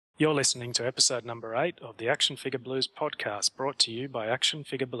You're listening to episode number 8 of the Action Figure Blues podcast, brought to you by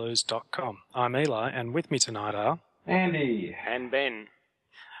actionfigureblues.com. I'm Eli, and with me tonight are... Andy. And Ben.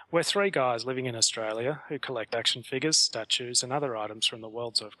 We're three guys living in Australia who collect action figures, statues, and other items from the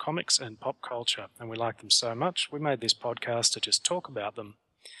worlds of comics and pop culture, and we like them so much we made this podcast to just talk about them.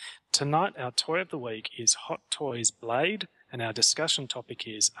 Tonight, our toy of the week is Hot Toys Blade, and our discussion topic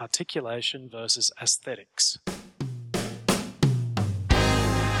is articulation versus aesthetics.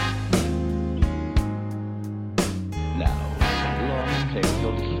 Now, come along and play with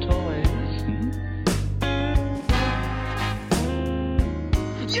your little toys.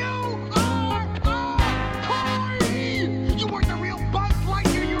 You are a toy! You weren't a real Buzz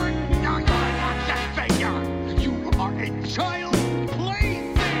Lightyear, you're an action figure! You are a child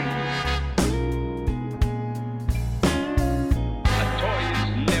plaything! A toy is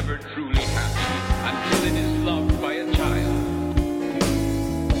never truly happy until it is loved by a child.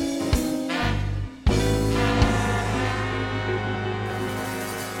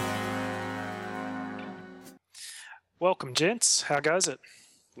 Welcome, gents. How goes it?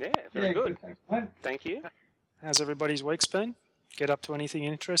 Yeah, very good. Thanks, mate. Thank you. How's everybody's week's been? Get up to anything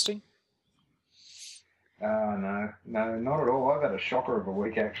interesting? No, not at all. I've had a shocker of a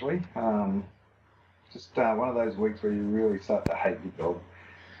week, actually. Just one of those weeks where you really start to hate your job.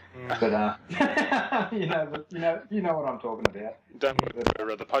 But you know what I'm talking about. Don't work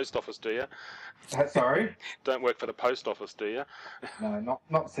for the post office, do you? Sorry? Don't work for the post office, do you? No,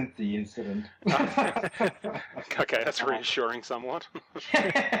 not since the incident. Okay, that's reassuring somewhat.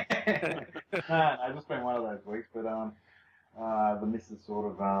 No, just been one of those weeks. But the missus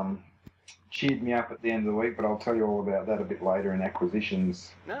sort of cheered me up at the end of the week. But I'll tell you all about that a bit later in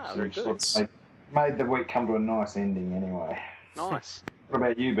acquisitions. No, So very which good. sort of made the week come to a nice ending anyway. Nice. What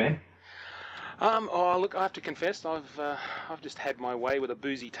about you, Ben? Oh, look, I have to confess, I've just had my way with a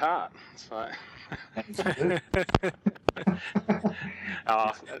boozy tart. So,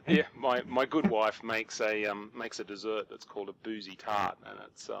 yeah, my good wife makes a dessert that's called a boozy tart, and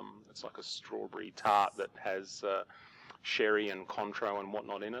it's like a strawberry tart that has sherry and Cointreau and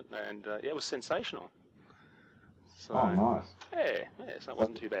whatnot in it, and yeah, it was sensational. So, Oh, nice. yeah, so it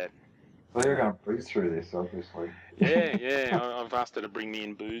wasn't too bad. So you're going to breeze through this, obviously. Yeah. I've asked her to bring me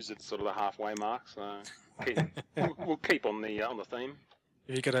in booze at sort of the halfway mark, so we'll keep on the theme.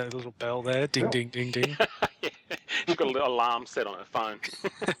 Have you got a little bell there? Ding, ding, ding, ding. Yeah, she's got a little alarm set on her phone.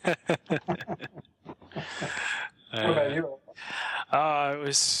 What about you? It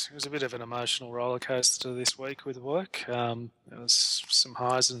was a bit of an emotional roller coaster this week with work. There was some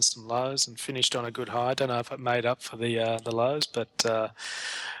highs and some lows, and finished on a good high. I don't know if it made up for the lows, but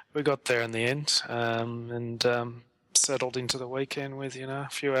we got there in the end, and settled into the weekend with a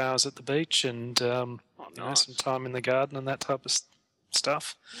few hours at the beach and Nice. some time in the garden and that type of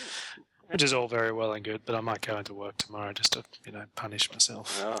stuff, which is all very well and good. But I might go into work tomorrow just to punish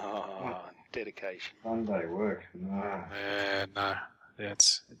myself. Oh, dedication. Sunday work. No. No. Yeah,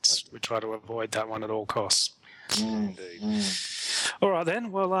 it's we try to avoid that one at all costs. Indeed. All right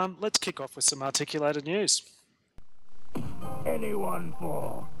then. Well, let's kick off with some articulated news. Anyone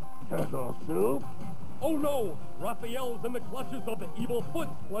for turtle soup? Oh no! Raphael's in the clutches of the evil Foot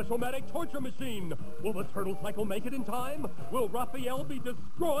Fleshomatic torture machine! Will the turtle cycle make it in time? Will Raphael be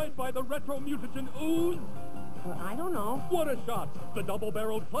destroyed by the retro mutagen ooze? I don't know. What a shot! The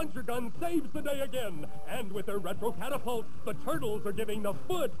double-barreled plunger gun saves the day again! And with their retro catapult, the turtles are giving the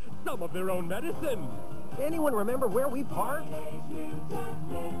Foot some of their own medicine! Anyone remember where we parked?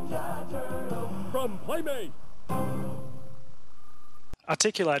 From Playmate!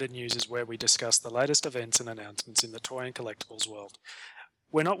 Articulated news is where we discuss the latest events and announcements in the toy and collectibles world.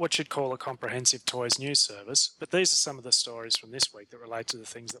 We're not what you'd call a comprehensive toys news service, but these are some of the stories from this week that relate to the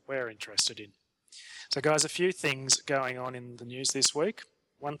things that we're interested in. So guys, a few things going on in the news this week.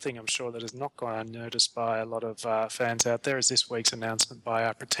 One thing I'm sure that has not gone unnoticed by a lot of fans out there is this week's announcement by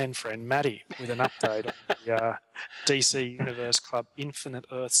our pretend friend Maddie with an update on the DC Universe Club Infinite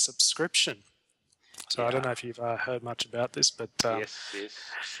Earth subscription. So I don't know if you've heard much about this, but Yes.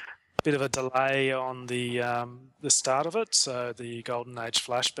 bit of a delay on the start of it. So the Golden Age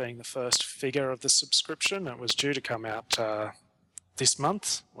Flash being the first figure of the subscription, it was due to come out this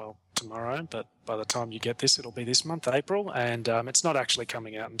month, well, tomorrow, but by the time you get this, it'll be this month, April, and it's not actually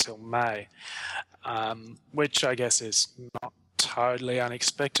coming out until May, which I guess is not totally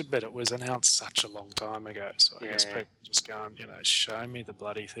unexpected, but it was announced such a long time ago. So I guess people just going, show me the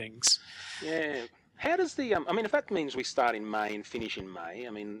bloody things. Yeah. How does the, I mean, if that means we start in May and finish in May,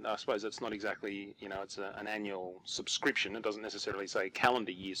 I mean, I suppose it's not exactly, it's an annual subscription. It doesn't necessarily say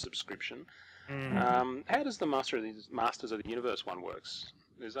calendar year subscription. How does the Masters of the Universe one works?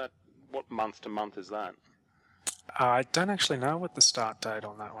 Is that what month to month is that? I don't actually know what the start date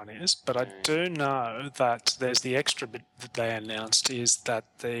on that one is, but I do know that there's the extra bit that they announced is that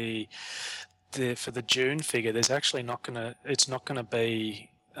the for the June figure, there's actually it's not gonna be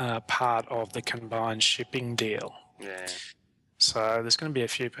part of the combined shipping deal. Yeah. So there's going to be a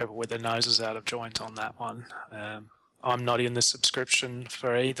few people with their noses out of joint on that one. I'm not in the subscription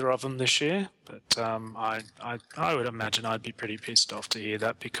for either of them this year, but I would imagine I'd be pretty pissed off to hear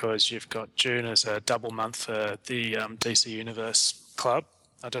that, because you've got June as a double month for the DC Universe Club.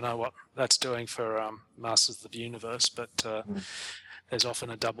 I don't know what that's doing for Masters of the Universe, but there's often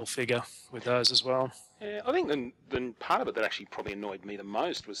a double figure with those as well. Yeah, I think the part of it that actually probably annoyed me the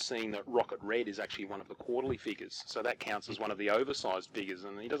most was seeing that Rocket Red is actually one of the quarterly figures, so that counts as one of the oversized figures,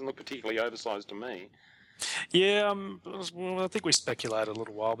 and he doesn't look particularly oversized to me. Yeah, well, I think we speculated a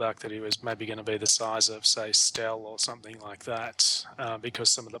little while back that he was maybe going to be the size of, say, Stell or something like that, because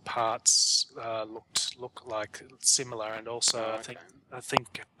some of the parts look like similar, and also I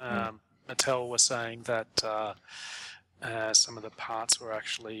think Mattel was saying that some of the parts were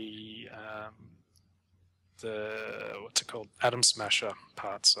actually the Atom Smasher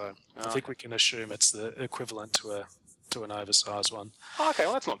parts. So I think we can assume it's the equivalent to an oversized one. Okay,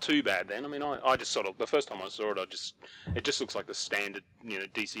 well that's not too bad then. I mean, I just sort of, the first time I saw it, it just looks like the standard,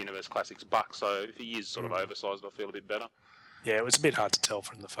 DC Universe Classics buck. So if he is sort of oversized, I feel a bit better. Yeah, it was a bit hard to tell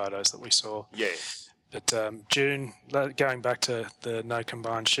from the photos that we saw. Yeah. But June, going back to the no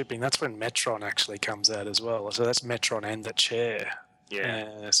combined shipping, that's when Metron actually comes out as well. So that's Metron and the chair.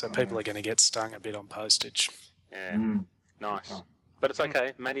 Yeah. So people are going to get stung a bit on postage. Yeah. Nice. But it's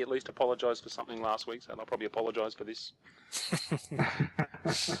okay. Maddie at least apologised for something last week, so I'll probably apologise for this.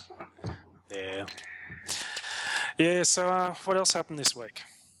 Yeah. Yeah, so what else happened this week?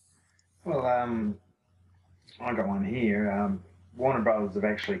 Well, I got one here. Warner Brothers have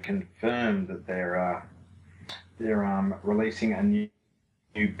actually confirmed that they're releasing a new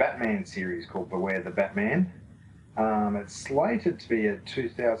Batman series called Beware the Batman. It's slated to be a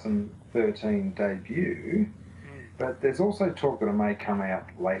 2013 debut, but there's also talk that it may come out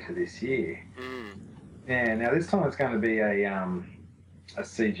later this year. Yeah, now this time it's going to be a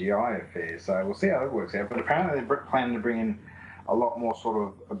CGI affair, so we'll see how it works out. But apparently they're planning to bring in a lot more sort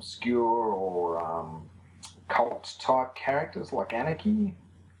of obscure or cult type characters like Anarchy.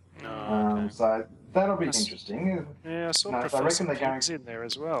 So that'll be interesting. Yeah, I saw I Professor reckon they're going Pig's in there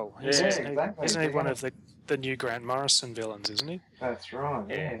as well. Yeah, exactly. Isn't he one of the new Grant Morrison villains, isn't he? That's right.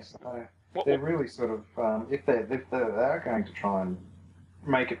 Yeah. Yeah. So they're really sort of if they are going to try and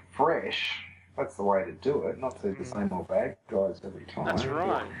make it fresh, that's the way to do it. Not to the same old bad guys every time. That's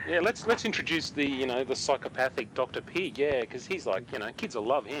right. Yeah, let's introduce the the psychopathic Dr. Pig. Yeah, because he's like kids will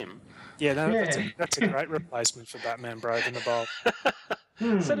love him. Yeah, no, that's a great replacement for Batman Brave and the Bold.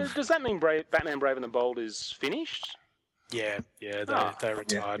 So does that mean Batman Brave and the Bold is finished? Yeah, they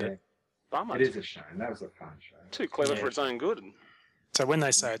retired it. Bummer. It is a shame. That was a fun show. Too clever for its own good. So when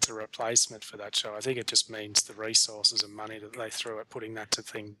they say it's a replacement for that show, I think it just means the resources and money that they threw at putting that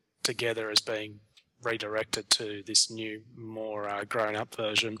thing together as being redirected to this new, more grown-up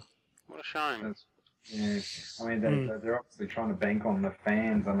version. What a shame. I mean, they're obviously trying to bank on the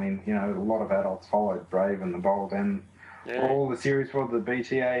fans. I mean, a lot of adults followed Brave and the Bold and all the series for the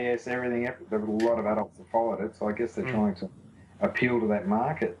BTAS, everything. There were a lot of adults that followed it, so I guess they're trying to appeal to that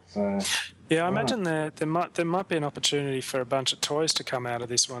market. So yeah, I imagine there might be an opportunity for a bunch of toys to come out of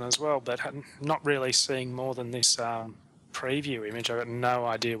this one as well, but not really seeing more than this preview image. I've got no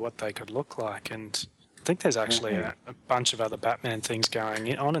idea what they could look like, and I think there's actually a bunch of other Batman things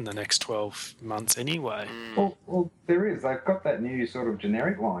going on in the next 12 months anyway. Well, there is. They've got that new sort of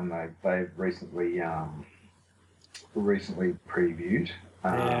generic line they've recently previewed.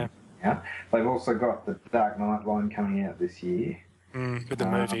 Yeah. They've also got the Dark Knight line coming out this year. With the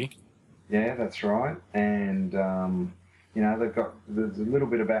movie. Yeah, that's right. And there's a little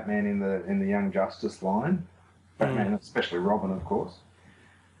bit of Batman in the Young Justice line. Batman, especially Robin, of course.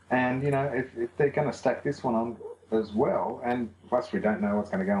 And if they're going to stack this one on as well, and plus we don't know what's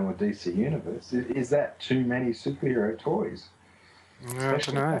going to go on with DC Universe, is that too many superhero toys? I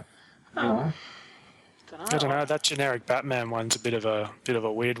don't know. I don't know. That generic Batman one's a bit of a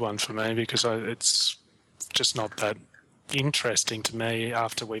weird one for me, because it's just not that interesting to me.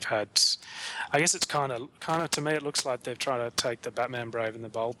 After we've had, I guess it's kind of to me it looks like they've tried to take the Batman Brave and the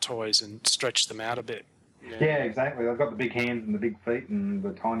Bold toys and stretch them out a bit. Yeah, exactly. They've got the big hands and the big feet and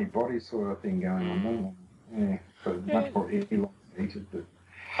the tiny body sort of thing going on. Yeah, but much more elongated. But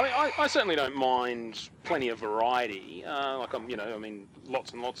I mean, I certainly don't mind plenty of variety.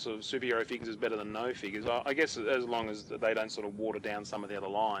 Lots and lots of superhero figures is better than no figures. I guess as long as they don't sort of water down some of the other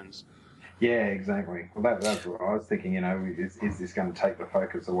lines. Yeah, exactly. Well, that's what I was thinking. Is this going to take the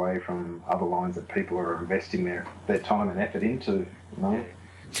focus away from other lines that people are investing their time and effort into?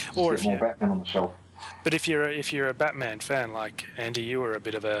 Just Or get if more you- Batman on the shelf. But if you're a Batman fan like Andy, you were a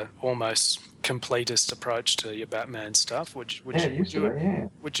bit of a almost completist approach to your Batman stuff. Would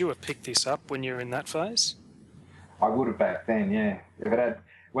you have picked this up when you were in that phase? I would have back then, yeah. If it had,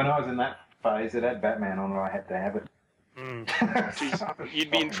 when I was in that phase, it had Batman on it. I had to have it. Jeez, you'd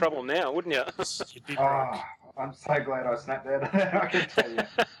be in trouble now, wouldn't you? You'd be broke. I'm so glad I snapped out of that. I can tell you.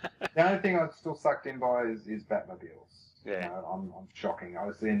 The only thing I'm still sucked in by is Batmobiles. Yeah. I'm shocking.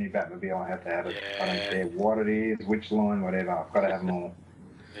 I see a new Batmobile, I have to have it. I Yeah. don't care what it is, which line, whatever. I've got to have them all.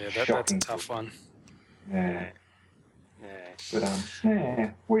 Yeah, that's a Shocking. tough one. Yeah. Yeah.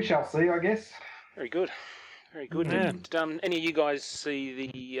 But we shall see, I guess. Very good. Very good. Yeah. Did any of you guys see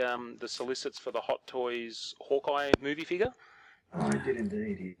the solicits for the Hot Toys Hawkeye movie figure? I did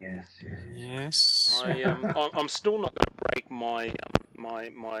indeed, yes. Yes. I'm still not going to break my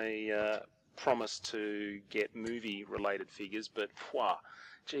promise to get movie related figures, but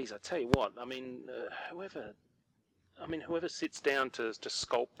geez, I tell you what. I mean, whoever sits down to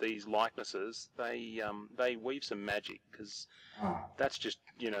sculpt these likenesses, they weave some magic, because that's just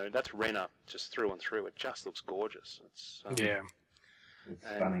that's Renner just through and through. It just looks gorgeous. It's Yeah. It's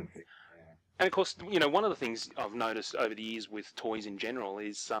stunning. And of course, one of the things I've noticed over the years with toys in general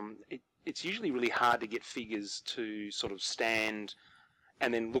is it's usually really hard to get figures to sort of stand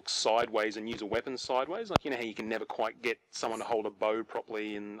and then look sideways and use a weapon sideways. Like, how you can never quite get someone to hold a bow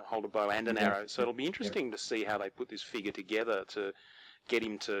properly and hold a bow and an arrow. So it'll be interesting to see how they put this figure together to get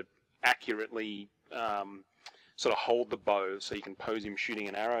him to accurately sort of hold the bow so you can pose him shooting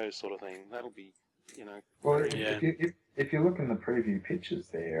an arrow sort of thing. That'll be, Well, Yeah. if you look in the preview pictures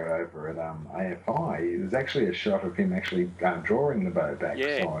there over at AFI, there's actually a shot of him actually drawing the bow back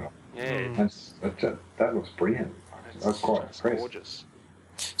Yeah. side. yeah, That looks brilliant. I was quite it's impressed. gorgeous.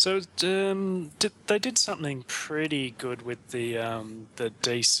 So they did something pretty good with the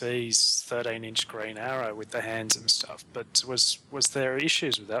DC's 13-inch Green Arrow with the hands and stuff. But was there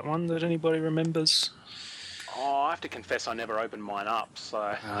issues with that one that anybody remembers? Oh, I have to confess I never opened mine up, so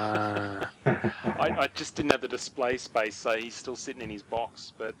Ah. I just didn't have the display space, so he's still sitting in his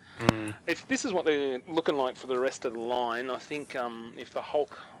box. But if this is what they're looking like for the rest of the line, I think if the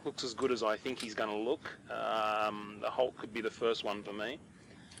Hulk looks as good as I think he's going to look, the Hulk could be the first one for me.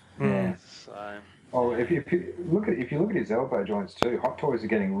 Yeah. So Oh, if you look at his elbow joints too, Hot Toys are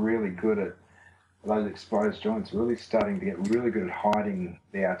getting really good at those exposed joints. Really starting to get really good at hiding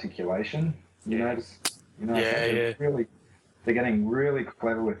the articulation. You notice? Yeah. They're getting really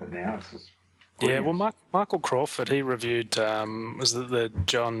clever with it now. It's just Yeah, brilliant. well, Michael Crawford, he reviewed was the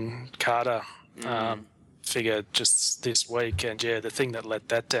John Carter figure just this week, and the thing that let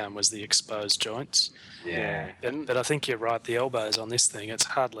that down was the exposed joints. Yeah. But I think you're right. The elbows on this thing, it's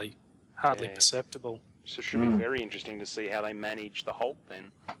hardly Yeah. perceptible. so it should be very interesting to see how they manage the Hulk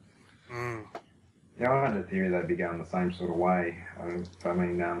then. Yeah, I had a theory they'd be going the same sort of way. I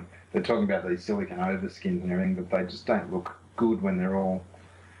mean, they're talking about these silicone overskins and everything, but they just don't look good when they're all,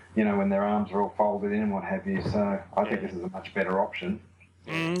 when their arms are all folded in and what have you. So I think this is a much better option.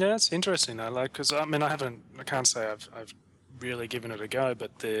 Yeah, that's interesting though. Like, because I can't say I've really given it a go,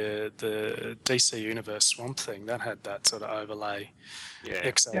 but the DC Universe Swamp Thing that had that sort of overlay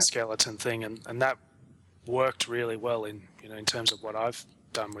exoskeleton thing, and that worked really well in terms of what I've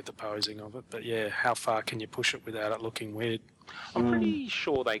done with the posing of it. But yeah, how far can you push it without it looking weird? I'm pretty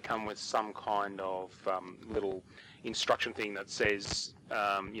sure they come with some kind of little instruction thing that says,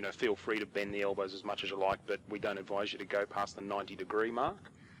 feel free to bend the elbows as much as you like, but we don't advise you to go past the 90-degree mark.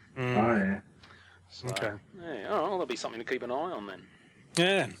 Oh, yeah. So, Okay. Yeah, well, that'll be something to keep an eye on then.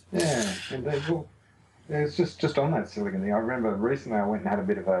 Yeah. Yeah, indeed. Well, it's just on that silicone thing. I remember recently I went and had a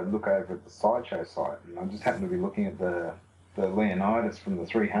bit of a look over at the Sideshow site, and I just happened to be looking at the Leonidas from the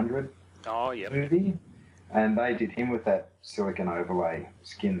 300 Oh, yeah. movie, and they did him with that silicone overlay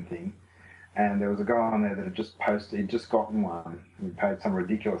skin thing. And there was a guy on there that had just posted, he'd just gotten one. He paid some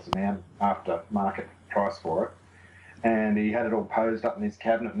ridiculous amount after market price for it. And he had it all posed up in his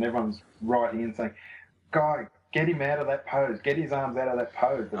cabinet, and everyone's writing in saying, "Guy, get him out of that pose. Get his arms out of that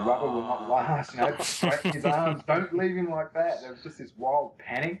pose. The rubber will not last. Straighten his arms. Don't leave him like that. There was just this wild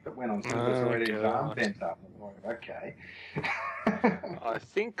panic that went on. So was already his arm bent up. I'm like, okay. I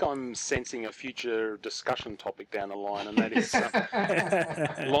think I'm sensing a future discussion topic down the line, and that is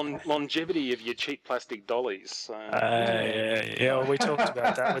longevity of your cheap plastic dollies. Well, we talked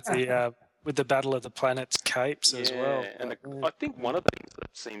about that with the Battle of the Planets capes as well. And I think one of the things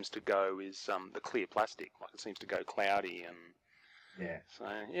that seems to go is the clear plastic. Like, it seems to go cloudy, and so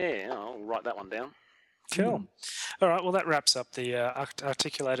I'll write that one down. Cool. All right. Well, that wraps up the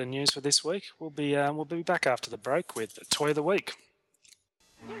articulator news for this week. We'll be back after the break with Toy of the Week.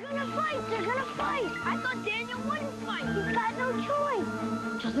 They're gonna fight! They're gonna fight! I thought Daniel wouldn't fight! He's got no choice!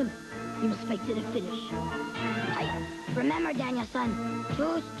 Justin, you must fight to the finish. Remember, Daniel, son,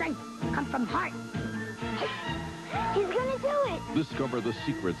 true strength comes from heart. He's gonna do it! Discover the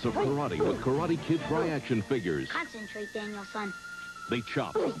secrets of karate with Karate Kid Tri-Action figures. Concentrate, Daniel, son. They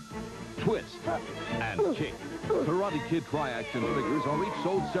chop, twist, and kick. Karate Kid Tri-Action figures are each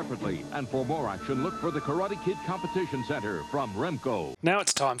sold separately. And for more action, look for the Karate Kid Competition Center from Remco. Now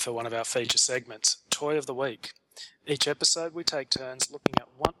it's time for one of our feature segments, Toy of the Week. Each episode we take turns looking at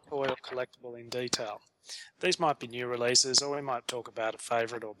one toy or collectible in detail. These might be new releases, or we might talk about a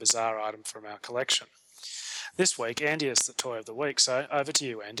favourite or bizarre item from our collection. This week, Andy is the Toy of the Week, so over to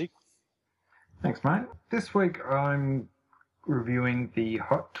you, Andy. Thanks, mate. This week I'm reviewing the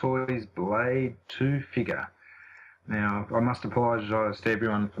Hot Toys Blade 2 figure. Now, I must apologise to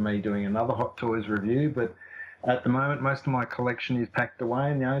everyone for me doing another Hot Toys review, but at the moment, most of my collection is packed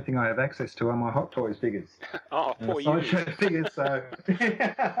away, and the only thing I have access to are my Hot Toys figures. Oh, poor you. Figures, so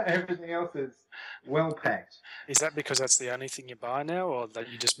everything else is well packed. Is that because that's the only thing you buy now, or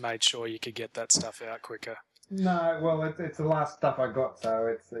that you just made sure you could get that stuff out quicker? No, well, it's the last stuff I got, so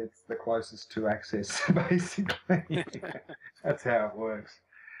it's the closest to access, basically. That's how it works.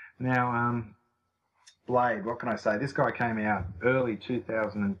 Now, Blade, what can I say? This guy came out early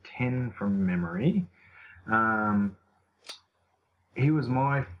 2010 from memory. He was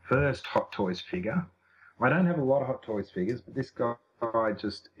my first Hot Toys figure. I don't have a lot of Hot Toys figures, but this guy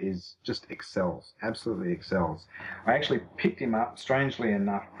just excels, absolutely excels. I actually picked him up, strangely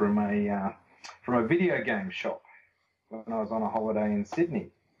enough, from a video game shop when I was on a holiday in Sydney.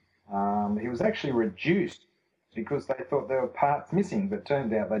 He was actually reduced because they thought there were parts missing, but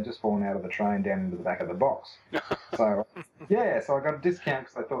turned out they'd just fallen out of the train down into the back of the box. So I got a discount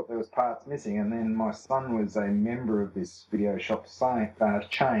because they thought there was parts missing, and then my son was a member of this video shop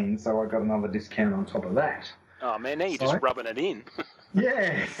chain, so I got another discount on top of that. Oh, man, now you're just rubbing it in.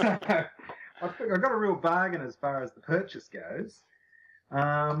 Yeah, so I got a real bargain as far as the purchase goes.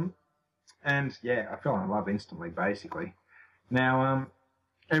 And yeah, I fell in love instantly, basically. Now,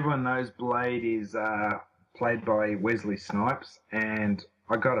 everyone knows Blade is played by Wesley Snipes, and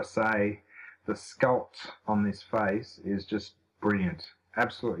I gotta say, the sculpt on this face is just brilliant,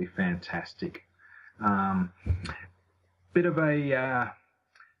 absolutely fantastic. Bit of a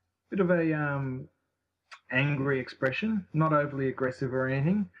angry expression, not overly aggressive or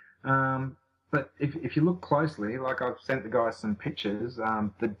anything. But if you look closely, like I've sent the guys some pictures,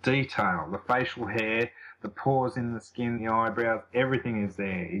 the detail, the facial hair, the pores in the skin, the eyebrows, everything is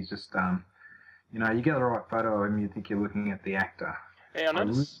there. He's just, you get the right photo of him, you think you're looking at the actor. Yeah, I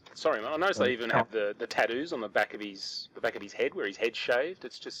noticed they even have the tattoos on the back of his head, where his head's shaved.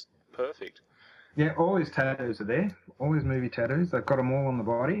 It's just perfect. Yeah, all his tattoos are there. All his movie tattoos. They've got them all on the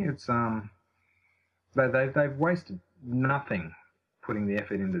body. It's they've wasted nothing putting the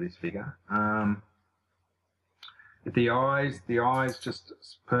effort into this figure. The eyes just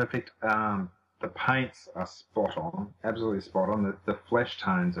perfect. The paints are spot on, absolutely spot on. The flesh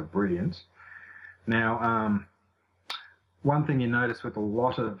tones are brilliant. Now, one thing you notice with a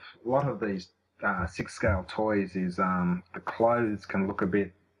lot of these 6-scale toys is the clothes can look a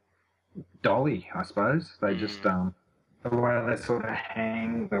bit dolly, I suppose. They just the way they sort of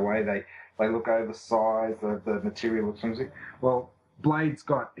hang, the way they look oversized, the material looks flimsy. Well, Blade's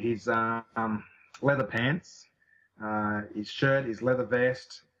got his leather pants, his shirt, his leather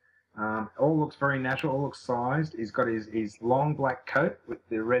vest. All looks very natural, all looks sized. He's got his long black coat with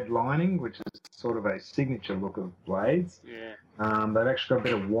the red lining, which is sort of a signature look of Blade's. Yeah. They've actually got a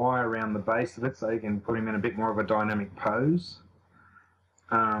bit of wire around the base of it so you can put him in a bit more of a dynamic pose.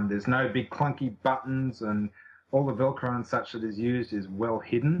 There's no big clunky buttons, and all the Velcro and such that is used is well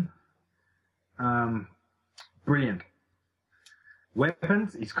hidden. Brilliant.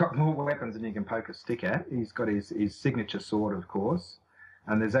 Weapons, he's got more weapons than you can poke a stick at. He's got his signature sword, of course.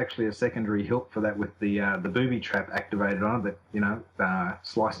 And there's actually a secondary hilt for that with the booby trap activated on it that,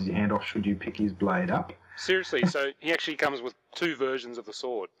 slices your hand off should you pick his blade up. Seriously, so he actually comes with 2 versions of the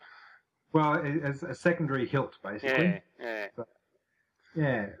sword. Well, as a secondary hilt, basically. Yeah.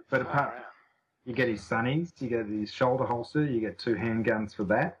 Yeah, but apart, you get his sunnies, you get his shoulder holster, you get 2 handguns for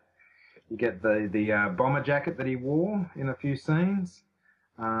that. You get the bomber jacket that he wore in a few scenes.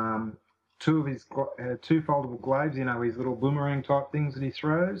 2 of his 2 foldable glaives, his little boomerang type things that he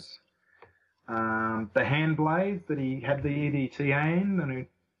throws. The hand blades that he had the EDTA in,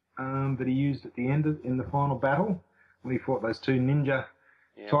 and that he used at the end in the final battle when he fought those 2 ninja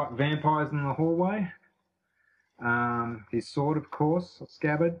type vampires in the hallway. His sword, of course, a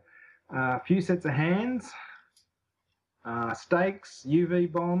scabbard. A few sets of hands. Stakes,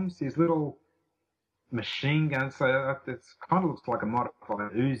 UV bombs, his little machine gun. So it kind of looks like a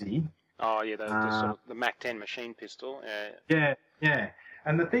modified Uzi. Oh yeah, the sort of the Mac-10 machine pistol. Yeah.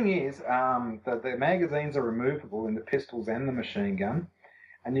 And the thing is, the magazines are removable in the pistols and the machine gun,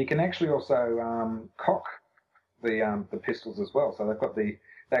 and you can actually also cock the pistols as well. So they've got the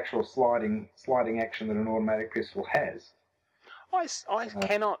actual sliding action that an automatic pistol has. I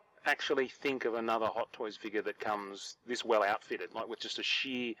cannot actually think of another Hot Toys figure that comes this well outfitted, like with just a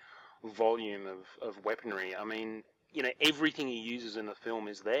sheer volume of weaponry. I mean, everything he uses in the film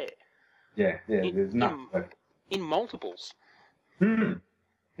is there. Yeah, there's nothing left. In multiples. Yeah,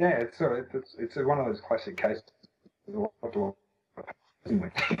 it's one of those classic cases. There's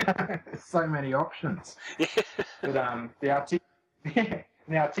so many options. But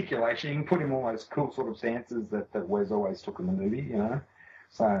the articulation, you can put him all those cool sort of stances that Wes always took in the movie,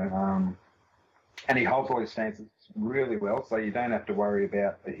 So, and he holds all his stances really well, so you don't have to worry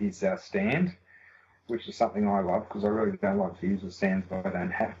about his stand, which is something I love, because I really don't like to use the stands if I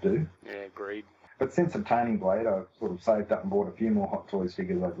don't have to. Yeah, agreed. But since obtaining Blade, I've sort of saved up and bought a few more Hot Toys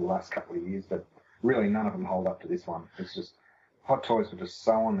figures over the last couple of years, but really none of them hold up to this one. It's just, Hot Toys were just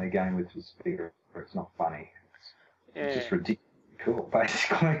so on their game with this figure, it's not funny. It's just ridiculous. Cool,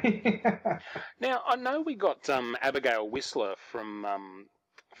 basically. Now, I know we got Abigail Whistler from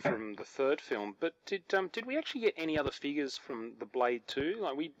the 3rd film, but did we actually get any other figures from the Blade 2?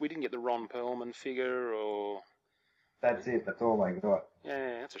 Like we didn't get the Ron Perlman figure, or... That's it, that's all they got.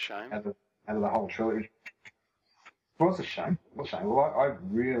 Yeah, that's a shame. Out of the whole trilogy. It was a shame. Well, I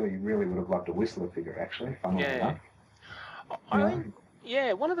really, really would have loved a Whistler figure, actually, funnily enough. I think...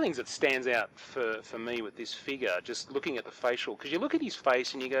 Yeah, one of the things that stands out for me with this figure, just looking at the facial, because you look at his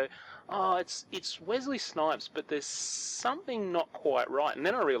face and you go, oh, it's Wesley Snipes, but there's something not quite right. And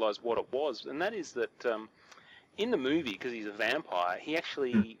then I realised what it was, and that is that in the movie, because he's a vampire, he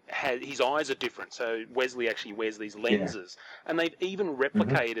actually his eyes are different. So Wesley actually wears these lenses, and they've even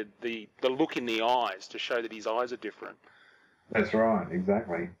replicated the look in the eyes to show that his eyes are different. That's right,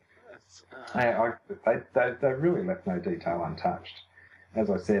 exactly. They really left no detail untouched. As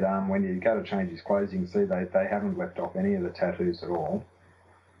I said, when you go to change his clothes, you can see they haven't left off any of the tattoos at all.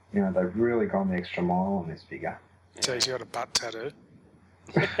 They've really gone the extra mile on this figure. So he's got a butt tattoo.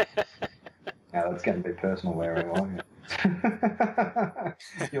 Now that's going to be personal there, won't you?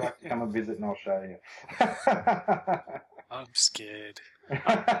 You'll have to come and visit and I'll show you. I'm scared.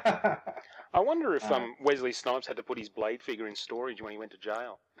 I wonder if Wesley Snipes had to put his Blade figure in storage when he went to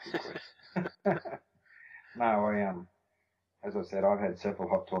jail. No, as I said, I've had several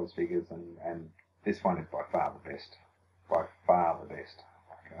Hot Toys figures, and this one is by far the best. By far the best.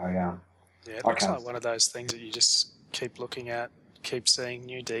 It looks like one of those things that you just keep looking at, keep seeing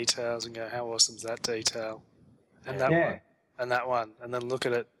new details, and go, how awesome is that detail? And that one, and that one, and then look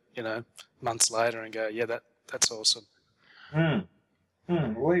at it, months later, and go, yeah, that's awesome. Well,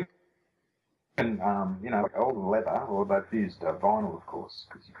 even, like older leather, or they've used vinyl, of course,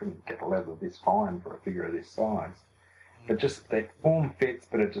 because you couldn't get leather this fine for a figure of this size. But just the form fits,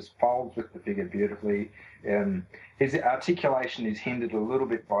 but it just folds with the figure beautifully. His articulation is hindered a little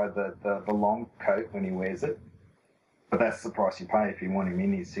bit by the long coat when he wears it. But that's the price you pay if you want him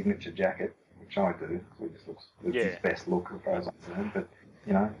in his signature jacket, which I do. It just looks, it's his best look as far as I'm concerned. But,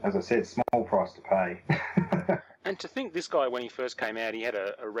 as I said, small price to pay. And to think this guy, when he first came out, he had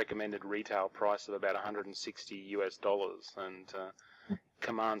a recommended retail price of about $160 and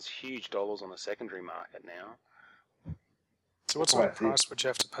commands huge dollars on the secondary market now. So what sort of price would you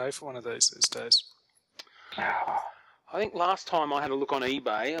have to pay for one of these days? I think last time I had a look on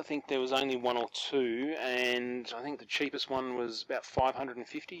eBay, I think there was only 1 or 2, and I think the cheapest one was about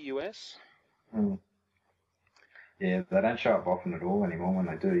 $550 US. Yeah, they don't show up often at all anymore. When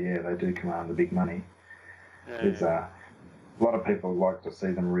they do, they do command the big money. There's a lot of people like to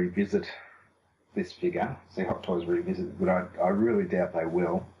see them revisit this figure, see Hot Toys revisit it, but I really doubt they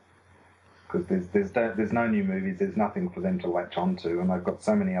will. because there's no new movies. There's nothing for them to latch onto, and they've got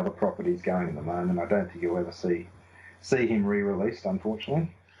so many other properties going at the moment. I don't think you'll ever see him re-released,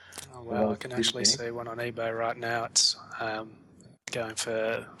 unfortunately. Oh, well, I can actually see one on eBay right now. It's going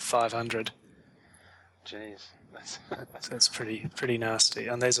for 500. Jeez, That's pretty nasty.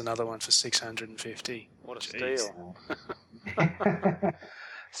 And there's another one for 650. What a steal!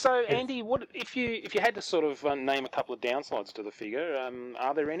 So, Andy, what if you had to sort of name a couple of downsides to the figure?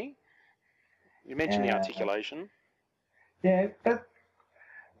 Are there any? You mentioned the articulation. Yeah, that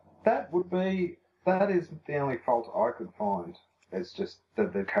is the only fault I could find. It's just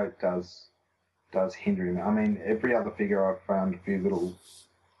that the coat does hinder him. I mean, every other figure I've found a few little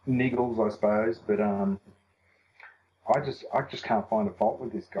niggles, I suppose, but I just can't find a fault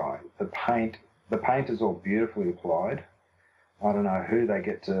with this guy. The paint is all beautifully applied. I don't know who they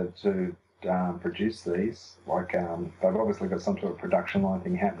get to produce these. Like they've obviously got some sort of production line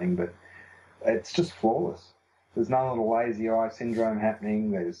thing happening, but it's just flawless. There's no little lazy eye syndrome happening.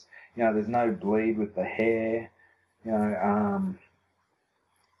 There's no bleed with the hair.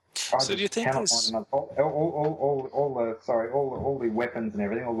 So do you think there's all the weapons and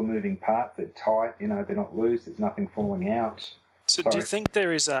everything, all the moving parts, they're tight. They're not loose. There's nothing falling out. So do you think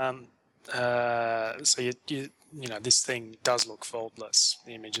there is this thing does look faultless,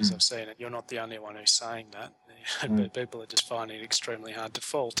 the images I've seen it. You're not the only one who's saying that. But people are just finding it extremely hard to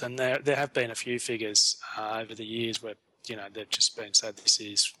fault. And there have been a few figures over the years where, they've just been said this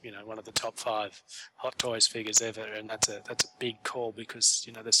is, one of the top 5 Hot Toys figures ever. And that's a big call because,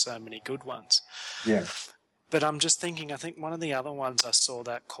 there's so many good ones. Yeah. But I'm just thinking, I think one of the other ones I saw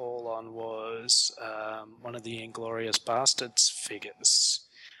that call on was one of the Inglourious Bastards figures.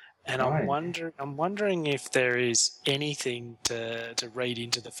 And I'm wondering if there is anything to read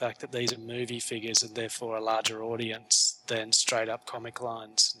into the fact that these are movie figures and therefore a larger audience than straight up comic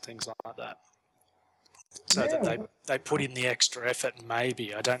lines and things like that. So that they put in the extra effort,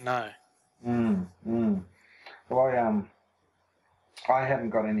 maybe, I don't know. Well, I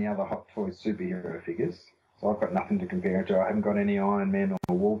haven't got any other Hot Toys superhero figures, so I've got nothing to compare it to. I haven't got any Iron Man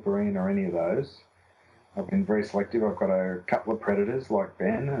or Wolverine or any of those. I've been very selective. I've got a couple of Predators like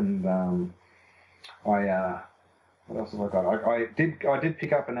Ben, and what else have I got? I did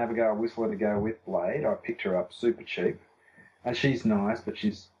pick up an Abigail Whistler to go with Blade. I picked her up super cheap, and she's nice, but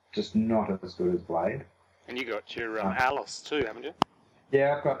she's just not as good as Blade. And you got your Alice too, haven't you?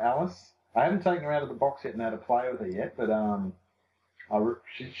 Yeah, I've got Alice. I haven't taken her out of the box yet and had to play with her yet, but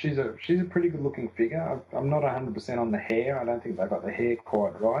she's a pretty good looking figure. I'm not 100% on the hair. I don't think they got the hair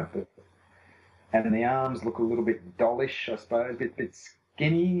quite right, but. And the arms look a little bit dollish, I suppose, a bit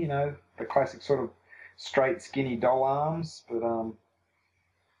skinny, the classic sort of straight, skinny doll arms. But, I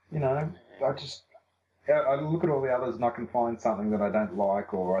look at all the others and I can find something that I don't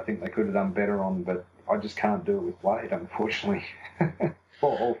like or I think they could have done better on, but I just can't do it with Blade, unfortunately.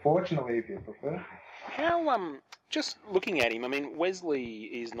 or fortunately, if you prefer. How, just looking at him, I mean, Wesley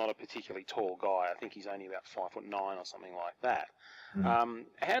is not a particularly tall guy. I think he's only about 5'9" or something like that.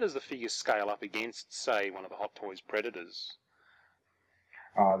 How does the figure scale up against, say, one of the Hot Toys Predators?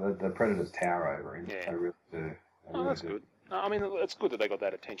 The Predators tower over him. Yeah. They really do. That's good. I mean, it's good that they got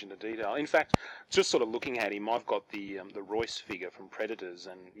that attention to detail. In fact, just sort of looking at him, I've got the Royce figure from Predators,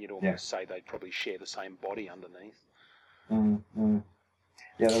 and you'd almost say they'd probably share the same body underneath.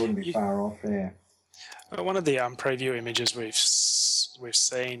 Yeah, they wouldn't be far off there. One of the preview images we've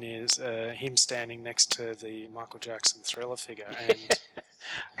seen is him standing next to the Michael Jackson Thriller figure,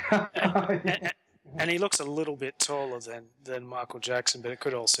 and he looks a little bit taller than Michael Jackson, but it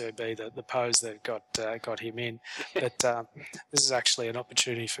could also be the pose that got him in. But this is actually an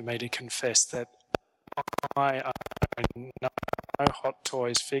opportunity for me to confess that I own no Hot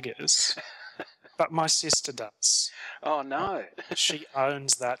Toys figures, but my sister does. Oh no! She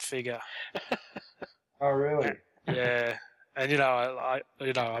owns that figure. Oh really? Yeah. And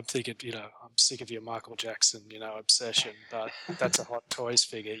I'm thinking, I'm sick of your Michael Jackson, obsession, but that's a Hot Toys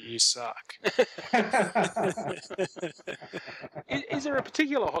figure. You suck. Is there a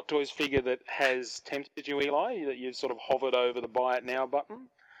particular Hot Toys figure that has tempted you, Eli, that you've sort of hovered over the buy it now button?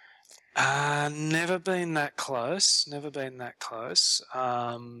 Never been that close.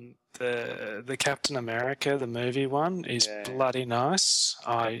 The Captain America, the movie one, is bloody nice.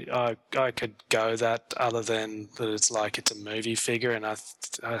 I could go that, other than that it's like it's a movie figure, and I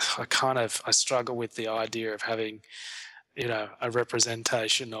struggle with the idea of having, a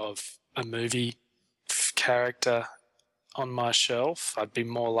representation of a movie character on my shelf. I'd be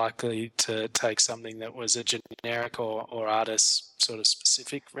more likely to take something that was a generic or artist sort of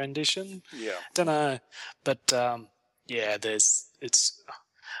specific rendition. Yeah. Don't know, but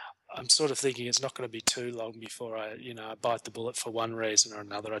I'm sort of thinking it's not going to be too long before I bite the bullet for one reason or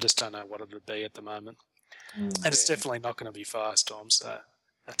another. I just don't know what it would be at the moment. And it's definitely not going to be Firestorm, so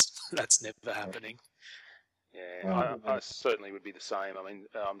that's never happening. Yeah, I certainly would be the same. I mean,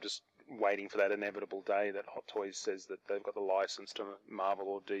 I'm just waiting for that inevitable day that Hot Toys says that they've got the license to Marvel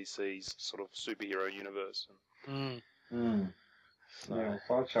or DC's sort of superhero universe. So, yeah,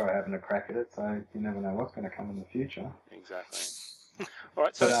 Sideshow are having a crack at it, so you never know what's going to come in the future. Exactly. All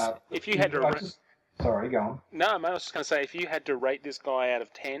right, so if you had to... Sorry, go on. No, mate, I was just going to say, if you had to rate this guy out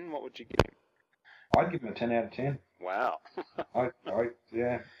of 10, what would you give him? I'd give him a 10 out of 10. Wow.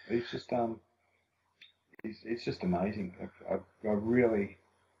 Yeah, he's just it's just amazing. I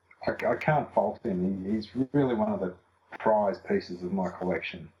can't fault him. He's really one of the prize pieces of my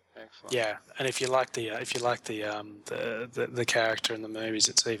collection. Excellent. Yeah, and if you like the character in the movies,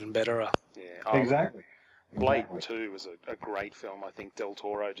 it's even better. Yeah, exactly. Blade 2 was a great film. I think Del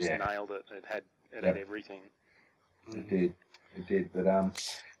Toro just nailed it. It had everything. It did. But I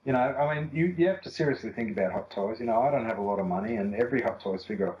mean, you have to seriously think about Hot Toys. I don't have a lot of money, and every Hot Toys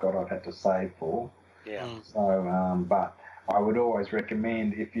figure I've got, I've had to save for. Yeah. So, but I would always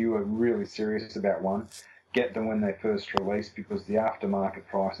recommend, if you are really serious about one, get them when they first release, because the aftermarket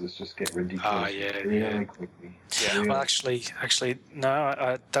prices just get ridiculous really quickly. Yeah. Well, actually,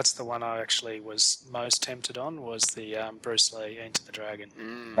 no. That's the one I actually was most tempted on, was the Bruce Lee Enter the Dragon.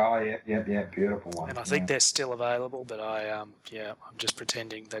 Oh yeah, beautiful one. And I think they're still available, but I'm just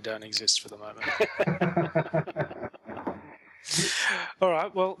pretending they don't exist for the moment. All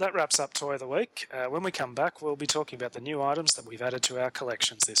right, well, that wraps up Toy of the Week. When we come back, we'll be talking about the new items that we've added to our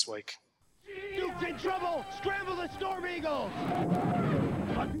collections this week. Duke's in trouble! Scramble the Storm Eagles!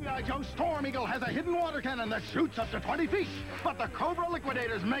 The G.I. Joe Storm Eagle has a hidden water cannon that shoots up to 20 feet. But the Cobra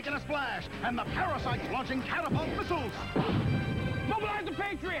Liquidator's making a splash, and the Parasite's launching catapult missiles. Mobilize the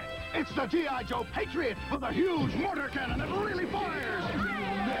Patriot! It's the G.I. Joe Patriot with a huge mortar cannon that really fires!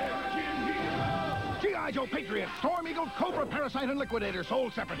 G.I. Joe Patriot, Storm Eagle, Cobra, Parasite, and Liquidator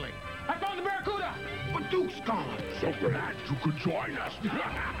sold separately. I found the Barracuda! But Duke's gone. So glad you could join us.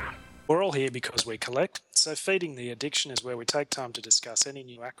 We're all here because we collect, so Feeding the Addiction is where we take time to discuss any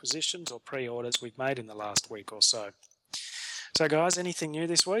new acquisitions or pre-orders we've made in the last week or so. So guys, anything new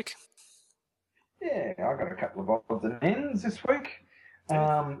this week? Yeah, I got a couple of odds and ends this week.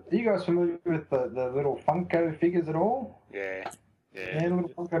 Are you guys familiar with the little Funko figures at all? Yeah, little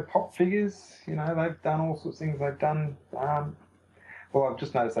Funko Pop figures. They've done all sorts of things. They've done... Well, I've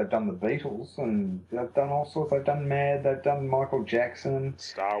just noticed they've done the Beatles, and they've done all sorts. They've done Mad, they've done Michael Jackson.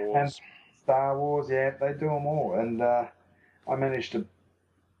 Star Wars. And Star Wars, yeah, they do them all. And I managed to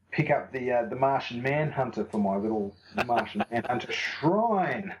pick up the Martian Manhunter for my little Martian Manhunter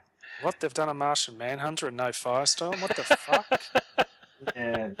shrine. What, they've done a Martian Manhunter and no Firestorm? What the fuck?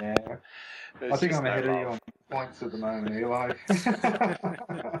 Yeah. There's I think I'm no ahead of you love. on points at the moment, Eli.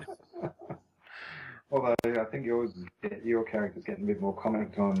 Although I think your character's getting a bit more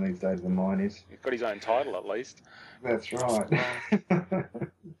comic time these days than mine is. He's got his own title at least. That's right.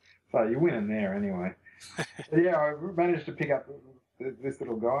 So you're winning there anyway. But yeah, I managed to pick up this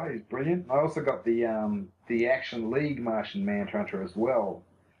little guy. He's brilliant. I also got the Action League Martian Manhunter as well.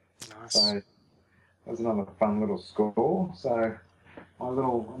 Nice. So that was another fun little score. So my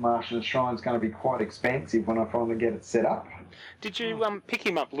little Martian shrine's going to be quite expensive when I finally get it set up. Did you pick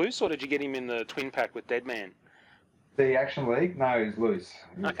him up loose, or did you get him in the twin pack with Deadman? The Action League? No, he's loose.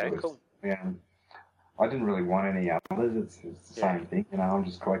 Okay, cool. Yeah. I didn't really want any others. It's the same thing. I'm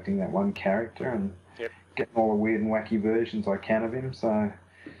just collecting that one character and getting all the weird and wacky versions I can of him. So,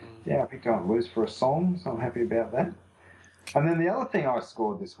 yeah, I picked him up loose for a song, so I'm happy about that. And then the other thing I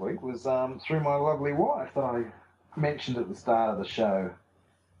scored this week was through my lovely wife that I mentioned at the start of the show.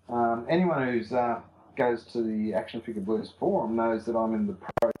 Anyone who's goes to the Action Figure Blues forum knows that I'm in the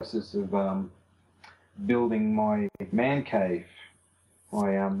process of building my man cave, my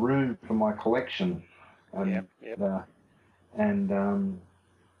room for my collection. And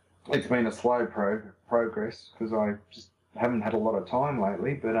it's been a slow progress because I just haven't had a lot of time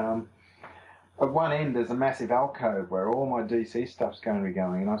lately. But at one end there's a massive alcove where all my DC stuff's going to be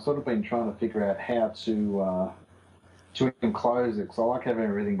going, and I've sort of been trying to figure out how to enclose it, because I like having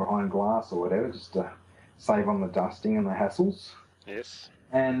everything behind glass or whatever, just to save on the dusting and the hassles. Yes.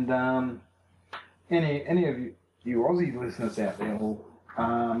 And any of you Aussie listeners out there will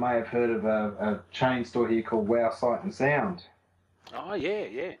may have heard of a chain store here called Wow Sight and Sound. Oh,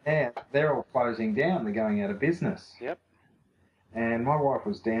 yeah. Yeah, they're all closing down. They're going out of business. Yep. And my wife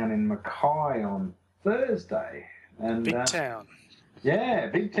was down in Mackay on Thursday. And Big town. Yeah,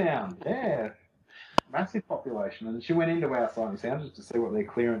 big town. Yeah. massive population. And she went into our Sight and Sound just to see what their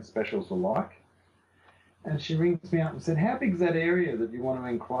clearance specials were like. And she rings me up and said, "How big's that area that you want to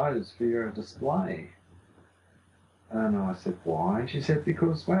enclose for your display?" And I said, "Why?" And she said,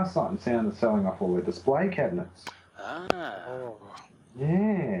 "Because our Sight and Sound are selling off all their display cabinets." Ah.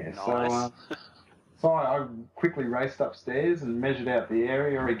 Yeah. Nice. So I quickly raced upstairs and measured out the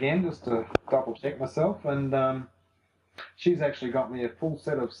area again just to double check myself. And she's actually got me a full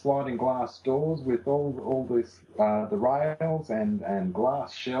set of sliding glass doors with all this the rails and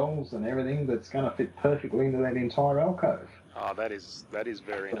glass shelves and everything that's going to fit perfectly into that entire alcove. Oh, that is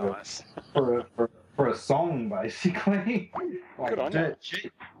very nice. For a song, basically. Like Good on dirt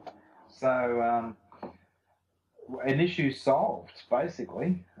cheap. So an issue solved,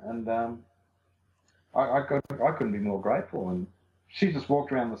 basically, and I couldn't be more grateful. And she just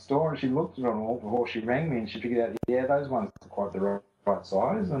walked around the store and she looked at them all before she rang me, and she figured out, yeah, those ones are quite the right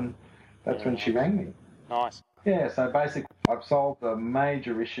size, and that's when she rang me. Nice. Yeah, so basically I've solved a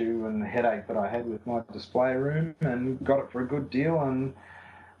major issue and headache that I had with my display room and got it for a good deal, and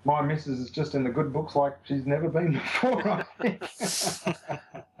my missus is just in the good books like she's never been before, I think.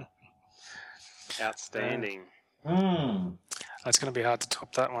 Outstanding. It's going to be hard to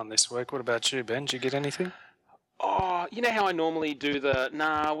top that one this week. What about you, Ben? Did you get anything? Oh, you know how I normally do the,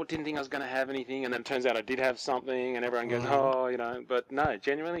 I didn't think I was going to have anything, and then it turns out I did have something, and everyone goes, but no,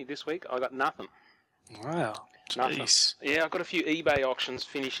 genuinely, this week I got nothing. Wow. Nothing. Jeez. Yeah, I've got a few eBay auctions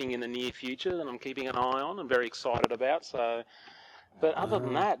finishing in the near future that I'm keeping an eye on and very excited about, so... But other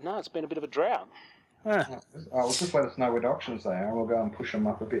than that, no, it's been a bit of a drought. Well, just let us know what auctions they are, and we'll go and push them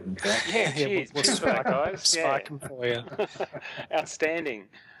up a bit and try. Yeah, cheers. We'll Cheers for that, guys. spike them for you. Outstanding.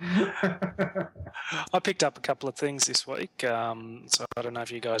 I picked up a couple of things this week. So I don't know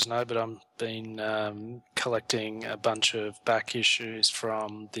if you guys know, but I've been collecting a bunch of back issues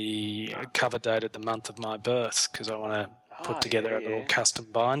from the cover date at the month of my birth, because I want to put together a little custom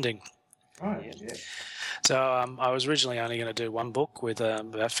binding. Right, yeah. So I was originally only going to do one book with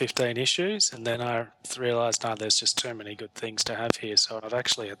about 15 issues, and then I realised, no, there's just too many good things to have here. So I've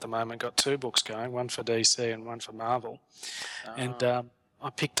actually at the moment got two books going, one for DC and one for Marvel. And I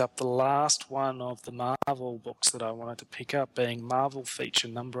picked up the last one of the Marvel books that I wanted to pick up, being Marvel Feature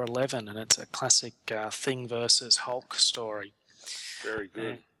number 11, and it's a classic Thing versus Hulk story. Very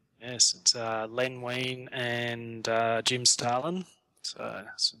good. Yes, it's Len Wein and Jim Starlin. So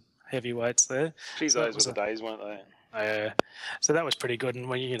some heavyweights there. Geez, those were the days, weren't they? So that was pretty good. And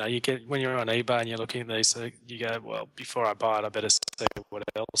when you're on eBay and you're looking at these, so you go, well, before I buy it, I better see what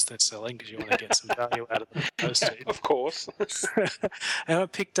else they're selling, because you want to get some value out of the postage. Of course. And I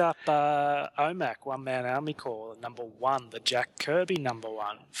picked up OMAC, One Man Army Corps, number 1, the Jack Kirby number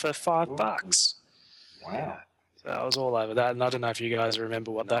 1, for $5. Wow. So I was all over that, and I don't know if you guys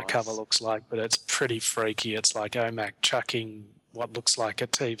remember what that cover looks like, but it's pretty freaky. It's like OMAC chucking what looks like a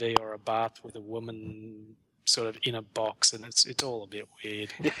TV or a bath with a woman sort of in a box, and it's all a bit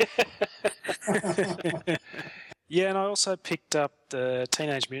weird. Yeah, and I also picked up the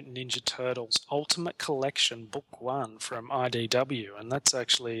Teenage Mutant Ninja Turtles Ultimate Collection Book 1 from IDW, and that's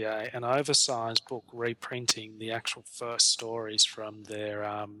actually an oversized book reprinting the actual first stories from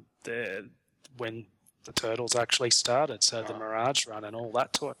their when the Turtles actually started, so the Mirage Run and all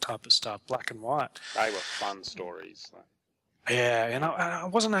that type of stuff, black and white. They were fun stories. Yeah, and I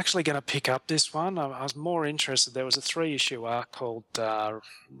wasn't actually going to pick up this one. I was more interested. There was a 3-issue arc called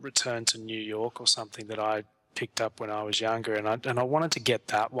Return to New York or something that I picked up when I was younger, and I wanted to get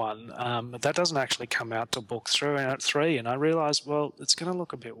that one. But that doesn't actually come out till book 3, and I realised, well, it's going to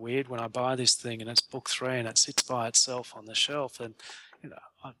look a bit weird when I buy this thing and it's book 3 and it sits by itself on the shelf, and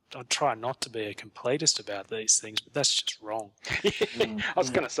I try not to be a completist about these things, but that's just wrong. I was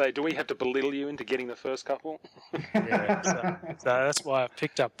going to say, do we have to belittle you into getting the first couple? Yeah, so that's why I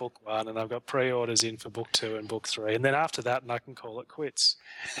picked up book 1, and I've got pre-orders in for book 2 and book 3, and then after that, I can call it quits.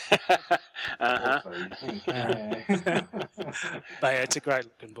 But yeah, it's a great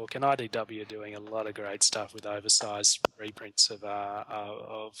looking book, and IDW are doing a lot of great stuff with oversized reprints of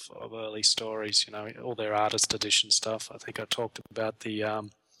early stories. All their artist edition stuff. I think I talked about the.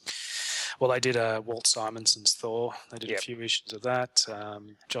 They did Walt Simonson's Thor. They did a few issues of that.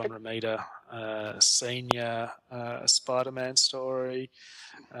 John Romita Senior Spider-Man story,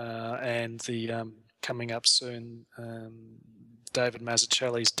 and the coming up soon David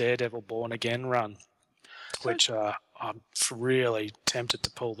Mazzucchelli's Daredevil Born Again run, which I'm really tempted to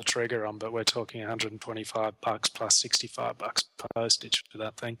pull the trigger on, but we're talking $125 plus $65 postage for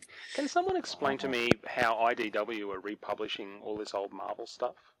that thing. Can someone explain to me how IDW are republishing all this old Marvel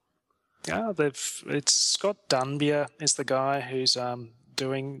stuff? Yeah, it's Scott Dunbier is the guy who's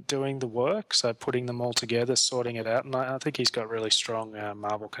doing the work, so putting them all together, sorting it out, and I think he's got really strong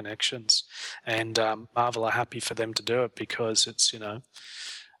Marvel connections, and Marvel are happy for them to do it because it's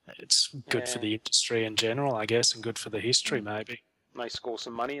it's good for the industry in general, I guess, and good for the history maybe. They score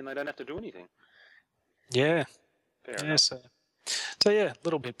some money and they don't have to do anything. Yeah. Fair enough. So yeah, a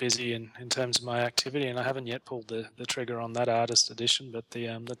little bit busy in terms of my activity, and I haven't yet pulled the trigger on that artist edition, but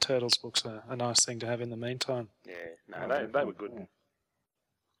the Turtles books are a nice thing to have in the meantime. Yeah, no, they were good.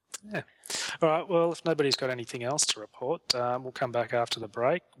 Yeah. All right, well, if nobody's got anything else to report, we'll come back after the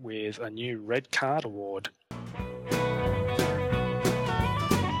break with a new Red Card Award.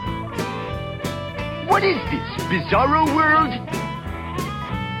 What is this, Bizarro World?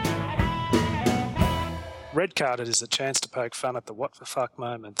 Red Carded is a chance to poke fun at the what-the-fuck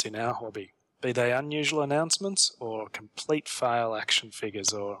moments in our hobby, be they unusual announcements or complete fail action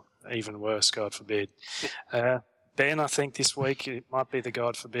figures, or even worse, God forbid. Ben, I think this week it might be the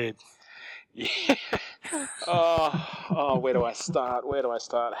God forbid. Yeah. Oh, where do I start?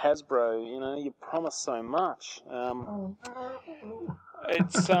 Hasbro, you promise so much.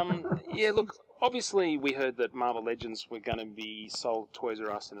 Look, obviously we heard that Marvel Legends were going to be sold at Toys R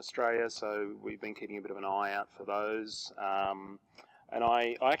Us in Australia, so we've been keeping a bit of an eye out for those. And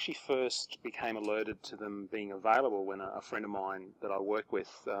I actually first became alerted to them being available when a friend of mine that I work with,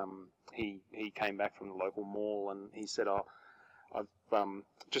 he came back from the local mall and he said, I've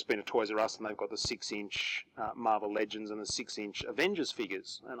just been to Toys R Us and they've got the 6-inch Marvel Legends and the 6-inch Avengers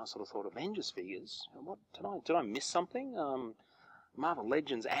figures. And I sort of thought, Avengers figures? What did I miss something? Marvel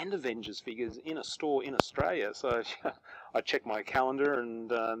Legends and Avengers figures in a store in Australia. So I checked my calendar and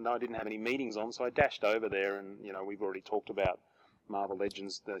no, I didn't have any meetings on, so I dashed over there and, we've already talked about Marvel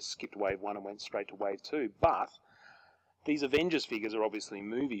Legends. They skipped Wave 1 and went straight to Wave 2. But these Avengers figures are obviously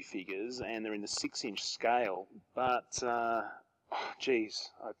movie figures and they're in the 6-inch scale. But, geez,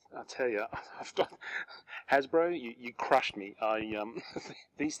 I tell you, Hasbro, you crushed me.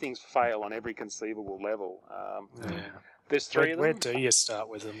 These things fail on every conceivable level. There's 3 of them. Where do you start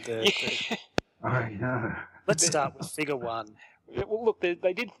with them? I know. Let's start with figure 1. Yeah, well, look,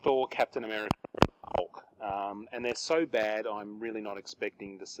 they did Thor, Captain America, Hulk, and they're so bad. I'm really not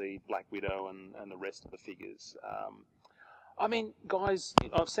expecting to see Black Widow and the rest of the figures. I mean, guys,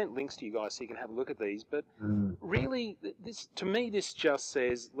 I've sent links to you guys so you can have a look at these, but really, this just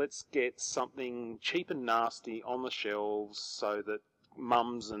says let's get something cheap and nasty on the shelves so that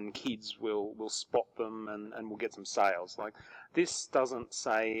mums and kids will spot them and we'll get some sales. Like, this doesn't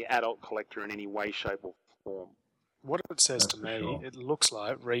say adult collector in any way, shape or form. What it says to me, it looks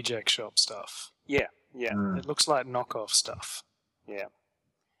like reject shop stuff. Yeah. It looks like knockoff stuff. Yeah.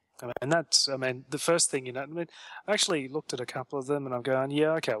 And that's, the first thing, I actually looked at a couple of them and I'm going,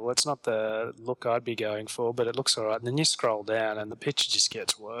 yeah, okay, well, it's not the look I'd be going for, but it looks all right. And then you scroll down and the picture just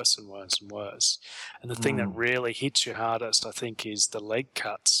gets worse and worse and worse. And the thing that really hits you hardest, I think, is the leg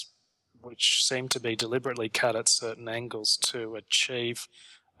cuts, which seem to be deliberately cut at certain angles to achieve,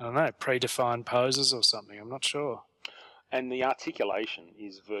 I don't know, predefined poses or something. I'm not sure. And the articulation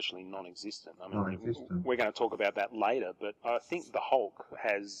is virtually non-existent. We're going to talk about that later, but I think the Hulk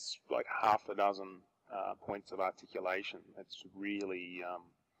has like half a dozen points of articulation. It's really,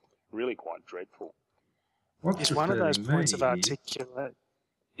 really quite dreadful. Is one of those points of articulation?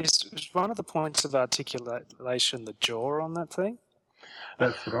 Is one of the points of articulation the jaw on that thing?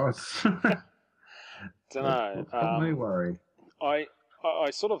 That's what I was. Don't know. Got me worried.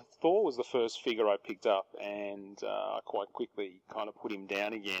 I sort of, Thor was the first figure I picked up, and I quite quickly kind of put him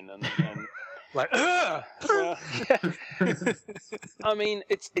down again, and like, well,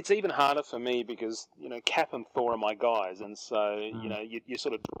 it's even harder for me because Cap and Thor are my guys, and so you're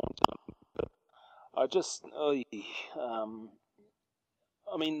sort of drawn to them. But I just,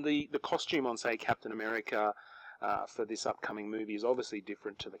 the costume on, say, Captain America for this upcoming movie is obviously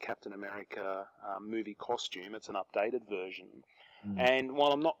different to the Captain America movie costume. It's an updated version. And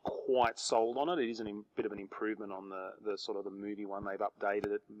while I'm not quite sold on it, it is a bit of an improvement on the sort of the movie one. They've updated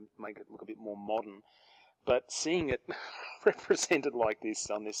it and make it look a bit more modern. But seeing it represented like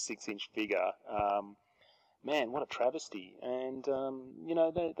this on this 6-inch figure, man, what a travesty. And,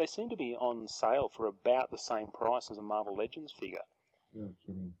 they seem to be on sale for about the same price as a Marvel Legends figure. You're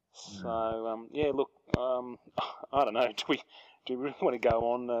kidding. So, look, I don't know. Do we really want to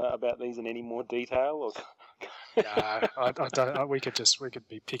go on about these in any more detail? Or... No, I don't. We could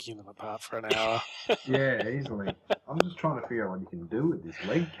be picking them apart for an hour. Yeah, easily. I'm just trying to figure out what you can do with this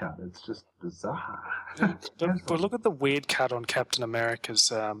leg cut. It's just bizarre. But look at the weird cut on Captain America's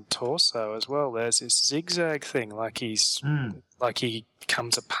torso as well. There's this zigzag thing, like he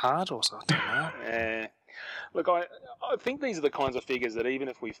comes apart or something. Right? Look, I think these are the kinds of figures that even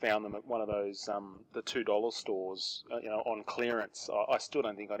if we found them at one of those the $2 stores, on clearance, I still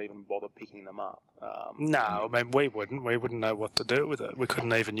don't think I'd even bother picking them up. No, I mean we wouldn't. We wouldn't know what to do with it. We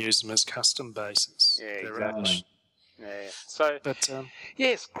couldn't even use them as custom bases. Yeah, They're exactly. rubbish. Yeah. So, But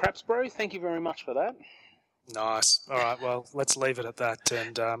yes, Craps Bro, thank you very much for that. nice. All right. Well, let's leave it at that.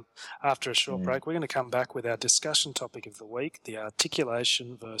 And after a short break, we're going to come back with our discussion topic of the week: the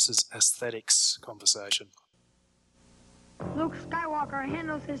articulation versus aesthetics conversation. Luke Skywalker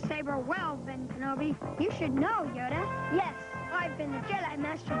handles his saber well, Ben Kenobi. You should know, Yoda. Yes, I've been the Jedi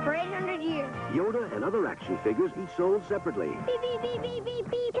Master for 800 years. Yoda and other action figures each sold separately. Beep, beep, beep, beep, beep,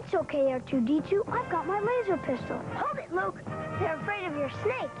 beep. It's okay, R2-D2. I've got my laser pistol. Hold it, Luke. They're afraid of your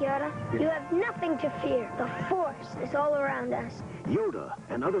snake, Yoda. You have nothing to fear. The Force is all around us. Yoda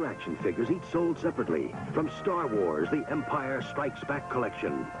and other action figures each sold separately. From Star Wars, The Empire Strikes Back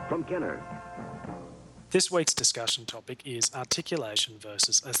collection. From Kenner. This week's discussion topic is articulation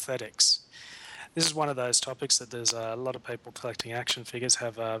versus aesthetics. This is one of those topics that there's a lot of people collecting action figures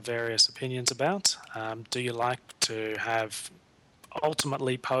have various opinions about. Do you like to have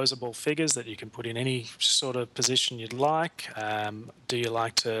ultimately posable figures that you can put in any sort of position you'd like? Do you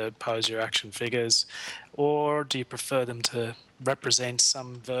like to pose your action figures, or do you prefer them to represent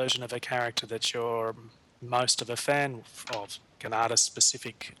some version of a character that you're most of a fan of, an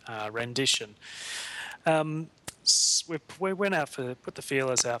artist-specific rendition? We went out put the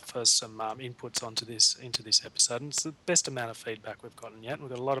feelers out for some inputs into this episode, and it's the best amount of feedback we've gotten yet. We've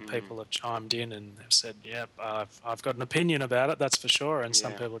got a lot of people have chimed in and have said, "Yep, I've got an opinion about it, that's for sure." And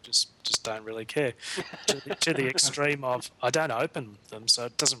some people just don't really care, to the extreme of I don't open them, so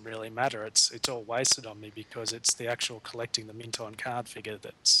it doesn't really matter. It's all wasted on me because it's the actual collecting the mint-on card figure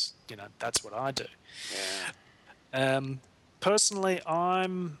that's what I do. Yeah. Personally,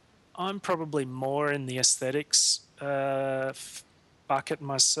 I'm probably more in the aesthetics bucket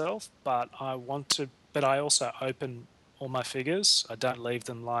myself, but I also open all my figures. I don't leave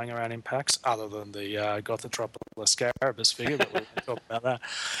them lying around in packs, other than the Gothotropolis Scarabus figure, but we can talk about that.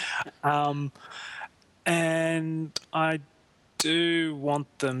 And I do want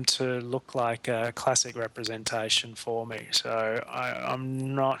them to look like a classic representation for me. So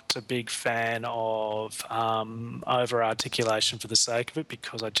I'm not a big fan of over-articulation for the sake of it,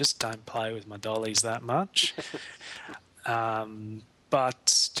 because I just don't play with my dollies that much.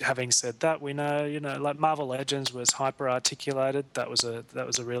 But having said that, we know, like Marvel Legends was hyper-articulated. That was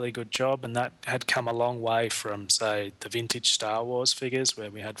a really good job, and that had come a long way from, say, the vintage Star Wars figures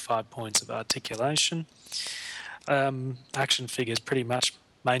where we had 5 points of articulation. Action figures pretty much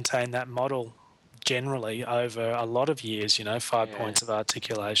maintain that model generally over a lot of years, 5 points of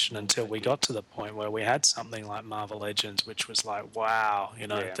articulation, until we got to the point where we had something like Marvel Legends, which was like, wow,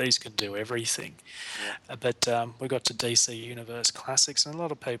 these can do everything. But we got to DC Universe Classics, and a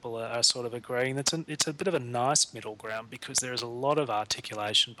lot of people are sort of agreeing that it's a bit of a nice middle ground, because there is a lot of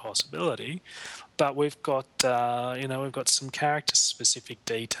articulation possibility, but we've got some character-specific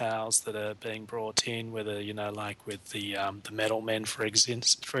details that are being brought in, whether, like with the Metal Men, for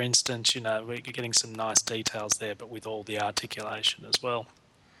instance, we're getting some nice details there, but with all the articulation as well.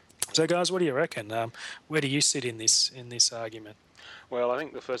 So, guys, what do you reckon? Where do you sit in this argument? Well, I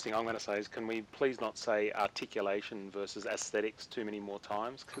think the first thing I'm going to say is, can we please not say articulation versus aesthetics too many more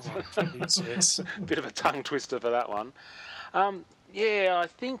times? Yes. A bit of a tongue twister for that one. I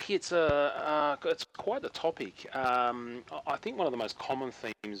think it's quite the topic. I think one of the most common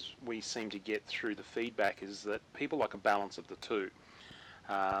themes we seem to get through the feedback is that people like a balance of the two.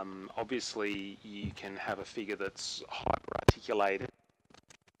 Obviously, you can have a figure that's hyper-articulated,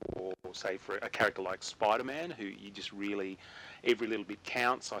 or say for a character like Spider-Man, who you just really, every little bit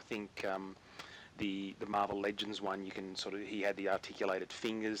counts. I think the Marvel Legends one, you can he had the articulated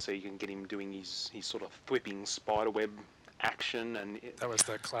fingers, so you can get him doing his sort of whipping spiderweb action. And that was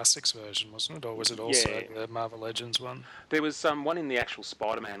the Classics version, wasn't it? Or was it also the Marvel Legends one? There was one in the actual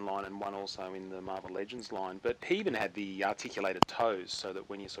Spider-Man line and one also in the Marvel Legends line, but he even had the articulated toes, so that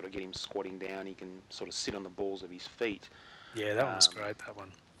when you sort of get him squatting down, he can sort of sit on the balls of his feet. Yeah, that one's great, that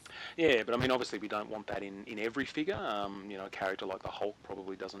one. Yeah, but I mean, obviously we don't want that in every figure. A character like the Hulk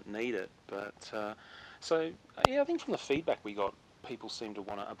probably doesn't need it. But I think from the feedback we got, people seem to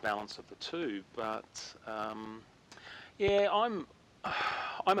want a balance of the two. But I'm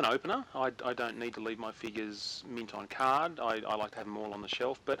an opener. I don't need to leave my figures mint on card. I like to have them all on the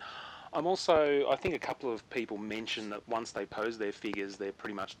shelf. But I think a couple of people mentioned that once they pose their figures, they're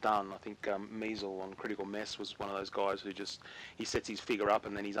pretty much done. I think Measle on Critical Mess was one of those guys who he sets his figure up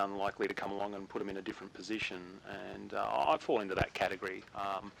and then he's unlikely to come along and put him in a different position. And I fall into that category.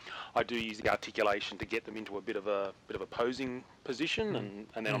 I do use the articulation to get them into a bit of a posing position,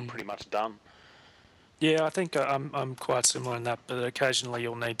 and then I'm pretty much done. Yeah, I think I'm quite similar in that, but occasionally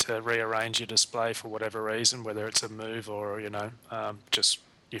you'll need to rearrange your display for whatever reason, whether it's a move or, just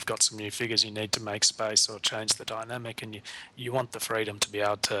you've got some new figures, you need to make space or change the dynamic, and you want the freedom to be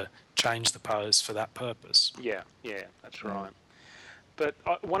able to change the pose for that purpose. Yeah, that's right. But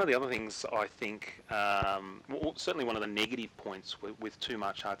one of the other things I think, certainly one of the negative points with too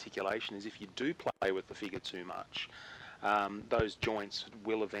much articulation is if you do play with the figure too much, those joints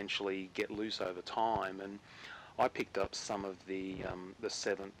will eventually get loose over time. And I picked up some of the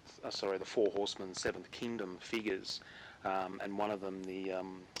Four Horsemen Seventh Kingdom figures, and one of them,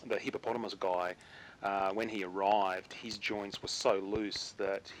 the hippopotamus guy, when he arrived, his joints were so loose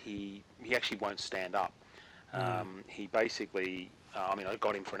that he actually won't stand up. He basically, I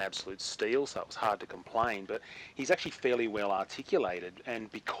got him for an absolute steal, so it was hard to complain, but he's actually fairly well articulated,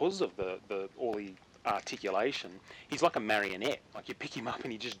 and because of all the articulation, he's like a marionette. Like, you pick him up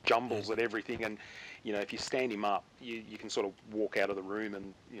and he just jumbles at everything, and if you stand him up, you can sort of walk out of the room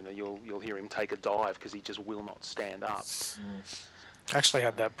and you'll hear him take a dive because he just will not stand up. I actually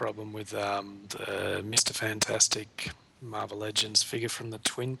had that problem with the Mr. Fantastic Marvel Legends figure from the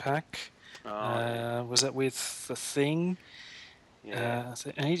Twin Pack. Was that with the Thing? Yeah.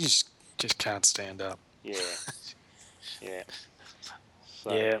 And he just can't stand up. Yeah. Yeah.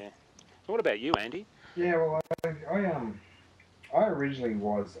 So, yeah. So what about you, Andy? Yeah, well, I originally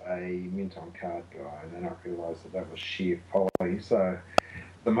was a mint on card guy, and then I realised that was sheer folly. So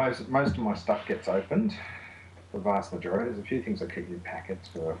most of my stuff gets opened. The vast majority. There's a few things I keep in packets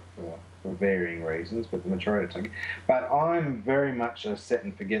for varying reasons, but the majority I take. But I'm very much a set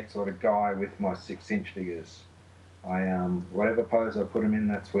and forget sort of guy with my 6-inch figures. Whatever pose I put them in,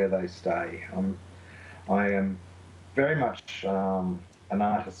 that's where they stay. I am very much an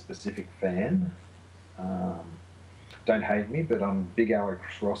artist-specific fan. Don't hate me, but I'm a big Alex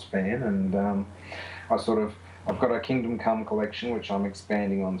Ross fan, and I've got a Kingdom Come collection which I'm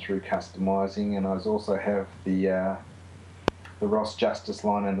expanding on through customising, and I also have the Ross Justice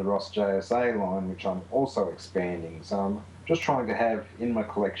line and the Ross JSA line, which I'm also expanding. So I'm just trying to have in my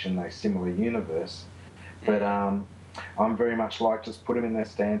collection a similar universe, but I'm very much like just put them in their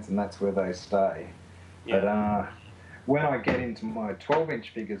stance and that's where they stay. Yeah. But when I get into my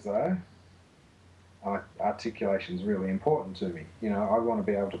 12-inch figures, though, articulation is really important to me. I want to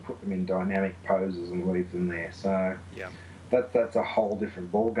be able to put them in dynamic poses and leave them there. So that's a whole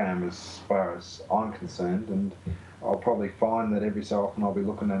different ballgame as far as I'm concerned. And I'll probably find that every so often I'll be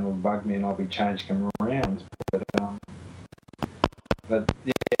looking and it'll bug me and I'll be changing them around. But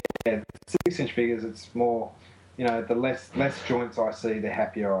 6-inch figures, it's more, the less joints I see, the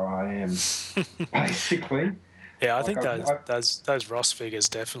happier I am, basically. Yeah, I think those Ross figures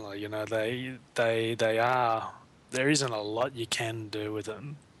definitely. They are. There isn't a lot you can do with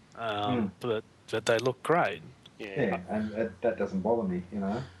them, but they look great. Yeah, and that doesn't bother me.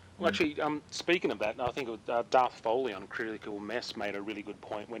 Well, actually, speaking of that, I think Darth Foley on Critical Mess made a really good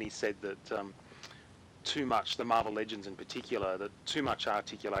point when he said that too much, the Marvel Legends in particular, that too much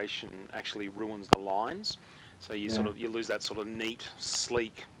articulation actually ruins the lines. So you lose that sort of neat,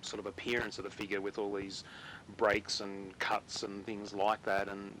 sleek sort of appearance of the figure with all these breaks and cuts and things like that.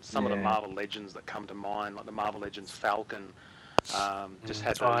 And some of the Marvel Legends that come to mind, like the Marvel Legends Falcon, just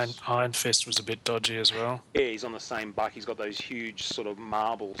had those... Iron Fist was a bit dodgy as well. Yeah, he's on the same buck. He's got those huge sort of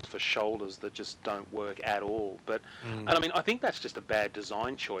marbles for shoulders that just don't work at all. But and I think that's just a bad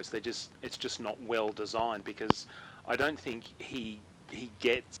design choice. It's just not well designed, because I don't think he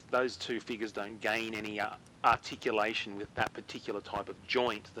gets, those two figures don't gain any articulation with that particular type of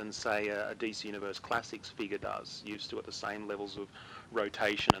joint than, say, a DC Universe Classics figure does, used to at the same levels of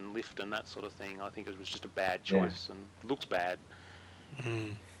rotation and lift and that sort of thing. I think it was just a bad choice and looks bad.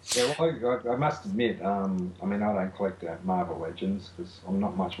 Yeah, well, I must admit, I don't collect Marvel Legends because I'm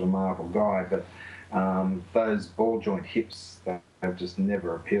not much of a Marvel guy, but those ball joint hips, have just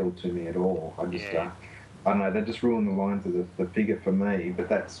never appealed to me at all. I don't know, they just ruin the lines of the figure for me, but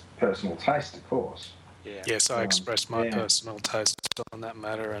that's personal taste, of course. Yeah. Yes, I expressed my personal taste on that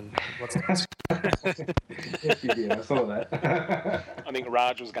matter, and yes, you did. I saw that. I think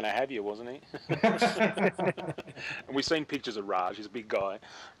Raj was going to have you, wasn't he? And we've seen pictures of Raj. He's a big guy.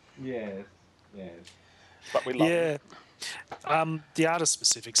 Yes. But we love him. The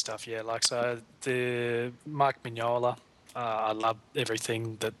artist-specific stuff, like so the Mike Mignola I love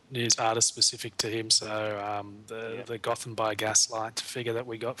everything that is artist specific to him. So the Gotham by Gaslight figure that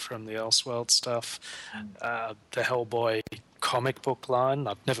we got from the Elseworld stuff, the Hellboy comic book line.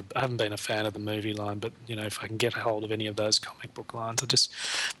 I haven't been a fan of the movie line, but if I can get a hold of any of those comic book lines,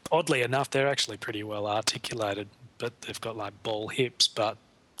 oddly enough, they're actually pretty well articulated. But they've got like ball hips, but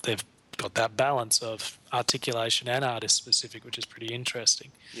they've got that balance of articulation and artist specific, which is pretty interesting.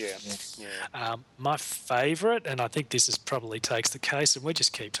 My favourite, and I think this probably takes the case, and we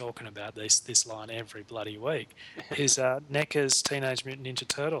just keep talking about this line every bloody week, is NECA's Teenage Mutant Ninja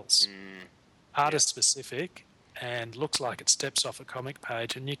Turtles. Artist specific, and looks like it steps off a comic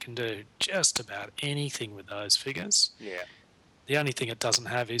page, and you can do just about anything with those figures. Yeah. The only thing it doesn't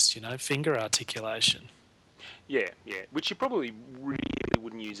have is, finger articulation. Yeah, which you probably really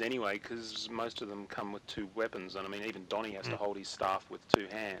wouldn't use anyway, because most of them come with two weapons, and I mean, even Donnie has to hold his staff with two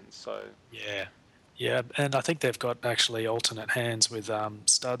hands. So yeah, and I think they've got actually alternate hands with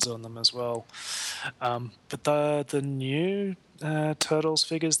studs on them as well. But the new Turtles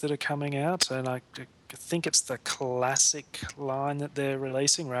figures that are coming out, and I think it's the classic line that they're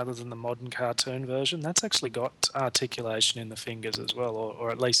releasing rather than the modern cartoon version. That's actually got articulation in the fingers as well,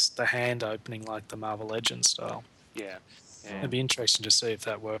 or at least the hand opening like the Marvel Legends style. Yeah. It'd be interesting to see if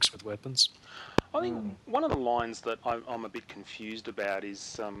that works with weapons. I think one of the lines that I'm a bit confused about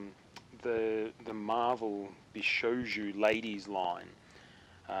is the Marvel Bishoujo ladies line.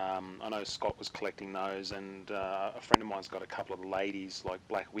 I know Scott was collecting those, and a friend of mine's got a couple of ladies like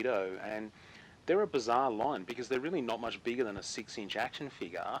Black Widow, and they're a bizarre line because they're really not much bigger than a 6-inch action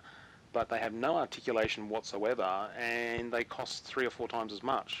figure, but they have no articulation whatsoever, and they cost 3 or 4 times as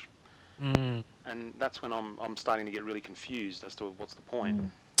much. And that's when I'm starting to get really confused as to what's the point.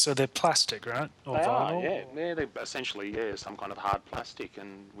 So they're plastic, right? Or they vinyl? are, yeah. They're essentially some kind of hard plastic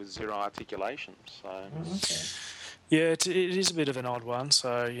and with zero articulation. So. Yeah, it is a bit of an odd one.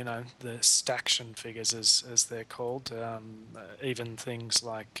 So, the staction figures, as they're called, even things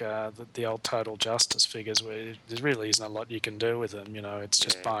like the old Total Justice figures, where there really isn't a lot you can do with them. It's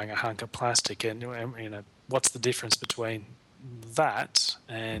just buying a hunk of plastic. And, what's the difference between that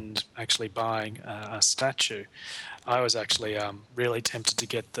and actually buying a statue? I was actually really tempted to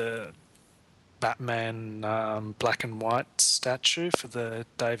get the Batman black and white statue for the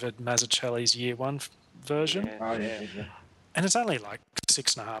David Mazzucchelli's Year One version. And it's only like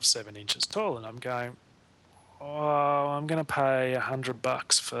 6.5, 7 inches tall, and I'm going, I'm going to pay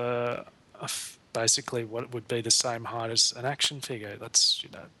 $100 for basically what would be the same height as an action figure. That's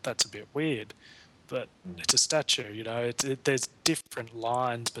a bit weird, but it's a statue. There's different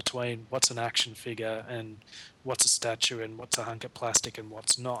lines between what's an action figure and what's a statue and what's a hunk of plastic and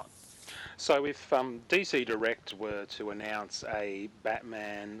what's not. So if DC Direct were to announce a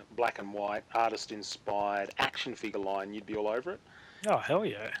Batman black and white artist-inspired action figure line, you'd be all over it? Oh, hell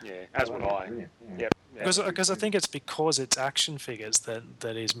yeah. Yeah, as would I. Yep. Because I think it's because it's action figures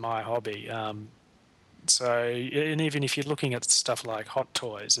that is my hobby. So, and even if you're looking at stuff like Hot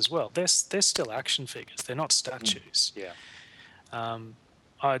Toys as well, they're still action figures. They're not statues. Yeah.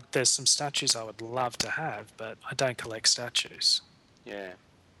 There's some statues I would love to have, but I don't collect statues. Yeah.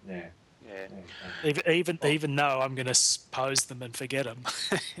 Even though I'm going to pose them and forget them.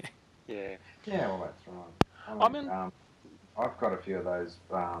 Yeah, well, that's right. I've got a few of those.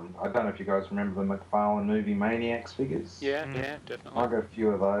 I don't know if you guys remember the McFarlane movie Maniacs figures. Yeah, definitely. I've got a few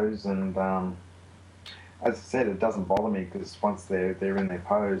of those, and as I said, it doesn't bother me because once they're in their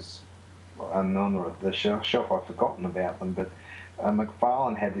pose and on the shelf, I've forgotten about them. But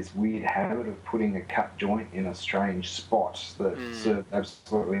McFarlane had this weird habit of putting a cut joint in a strange spot that served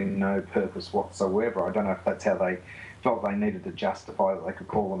absolutely no purpose whatsoever. I don't know if that's how they felt they needed to justify that they could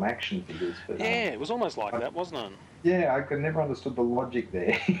call them action figures. But, it was almost like that, wasn't it? Yeah, I could never understood the logic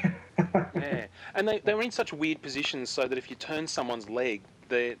there. Yeah, and they were in such weird positions so that if you turn someone's leg,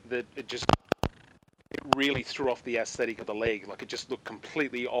 it really threw off the aesthetic of the leg. Like, it just looked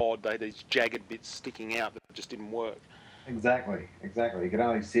completely odd. They had these jagged bits sticking out that just didn't work. Exactly. You could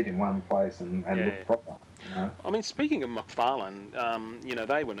only sit in one place and look proper. I mean, speaking of McFarlane,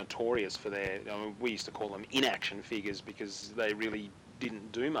 they were notorious for their. We used to call them inaction figures because they really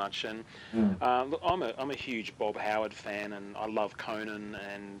didn't do much. And look, I'm a huge Bob Howard fan, and I love Conan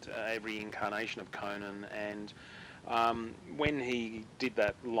and every incarnation of Conan. And when he did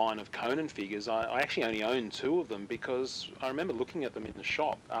that line of Conan figures, I actually only owned 2 of them because I remember looking at them in the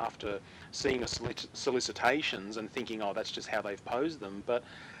shop after seeing the solicitations and thinking, oh, that's just how they've posed them. But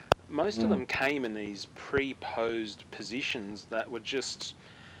most of them came in these pre-posed positions that were just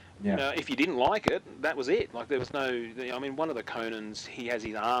Yeah. You know, if you didn't like it, that was it. Like there was no. I mean, one of the Conans, he has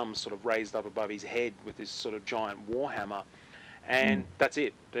his arms sort of raised up above his head with this sort of giant warhammer, and that's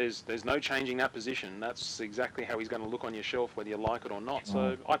it. There's no changing that position. That's exactly how he's going to look on your shelf, whether you like it or not.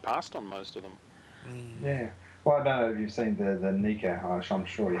 So I passed on most of them. Yeah. Well, I don't know if you've seen the NECA. I'm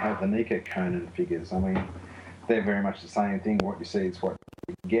sure you have the NECA Conan figures. I mean, they're very much the same thing. What you see is what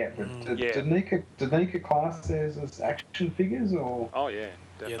you get. But did NECA class theirs as action figures or? Oh yeah,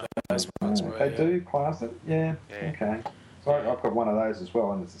 definitely. Yeah, those ones were. They do class it. Yeah. Okay. So I've got one of those as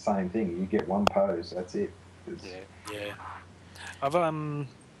well, and it's the same thing. You get one pose. That's it. Yeah. I've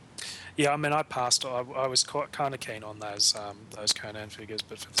Yeah, I mean, I passed. I was kind of keen on those Conan figures,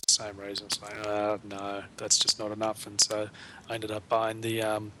 but for the same reason, it's like, no, that's just not enough. And so I ended up buying the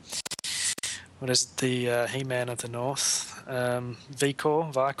what is it, the He-Man of the North,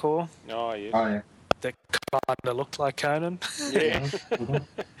 Vicor. Oh yes. Oh yeah. That kind of looked like Conan. Yeah.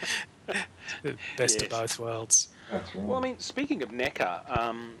 Best of both worlds. That's right. Well, I mean, speaking of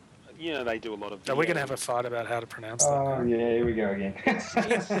NECA, you know, they do a lot of. Are we going to have a fight about how to pronounce that? Oh yeah, here we go again.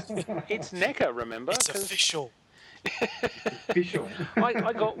 It's NECA, remember? It's official. Official.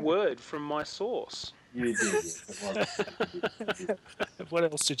 I got word from my source. You did. Yes. What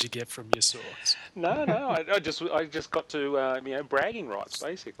else did you get from your source? No, I just got to bragging rights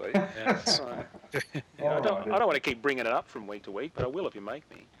basically. Yeah. So, I don't want to keep bringing it up from week to week, but I will if you make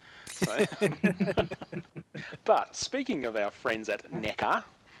me. So. But speaking of our friends at NECA,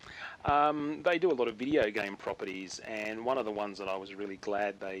 they do a lot of video game properties, and one of the ones that I was really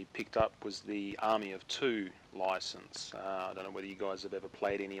glad they picked up was the Army of Two license. I don't know whether you guys have ever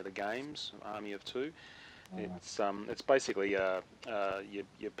played any of the games, Army of Two. It's basically you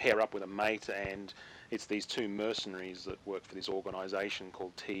pair up with a mate, and it's these two mercenaries that work for this organisation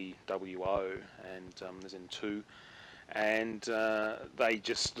called TWO, and there's in two. And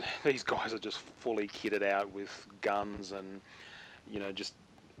these guys are just fully kitted out with guns and, just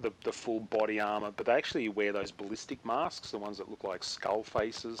the full body armour, but they actually wear those ballistic masks, the ones that look like skull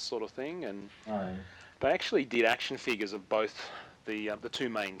faces sort of thing, and they actually did action figures of both the two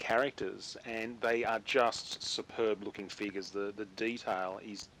main characters, and they are just superb looking figures. The detail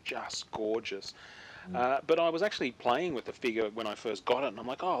is just gorgeous. But I was actually playing with the figure when I first got it, and I'm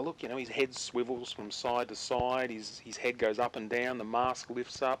like, oh look, his head swivels from side to side, his head goes up and down, the mask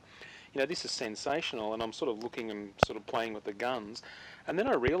lifts up. This is sensational, and I'm sort of looking and sort of playing with the guns. And then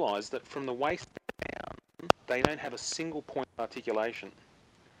I realised that from the waist down, they don't have a single point of articulation.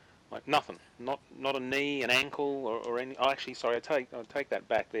 Like nothing. Not a knee, an ankle, or any... Oh, actually, sorry, I take that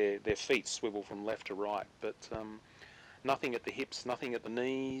back. Their feet swivel from left to right, but nothing at the hips, nothing at the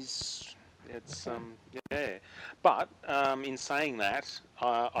knees. It's, But in saying that,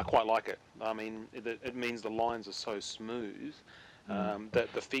 I quite like it. I mean, it means the lines are so smooth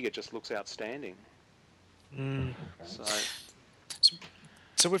that the figure just looks outstanding.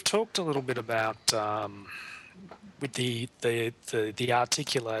 So we've talked a little bit about with the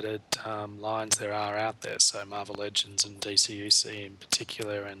articulated lines there are out there. So Marvel Legends and DCUC in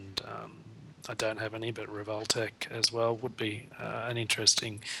particular, and I don't have any, but Revoltech as well would be an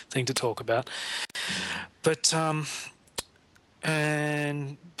interesting thing to talk about. But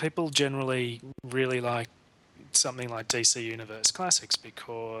and people generally really like something like DC Universe Classics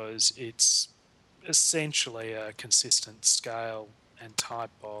because it's essentially a consistent scale and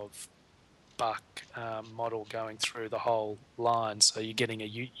type of buck model going through the whole line. So you're getting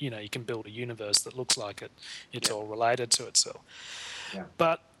you can build a universe that looks like it's all related to itself. Yeah.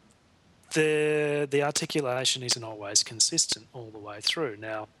 But the articulation isn't always consistent all the way through.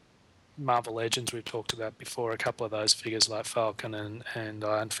 Now, Marvel Legends we've talked about before, a couple of those figures like Falcon and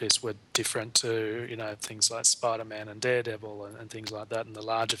Iron Fist were different to, things like Spider-Man and Daredevil and things like that. And the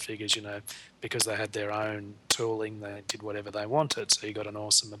larger figures, because they had their own tooling, they did whatever they wanted. So you got an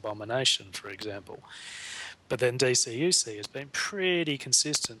awesome Abomination, for example. But then DCUC has been pretty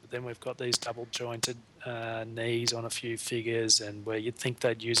consistent. But then we've got these double-jointed knees on a few figures, and where you'd think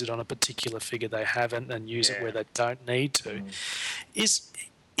they'd use it on a particular figure, they haven't, and use it where they don't need to.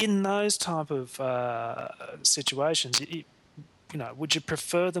 In those type of situations, would you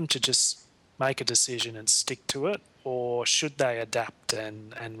prefer them to just make a decision and stick to it, or should they adapt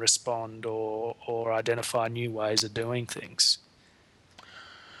and respond or identify new ways of doing things?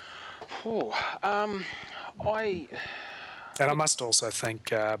 And I must also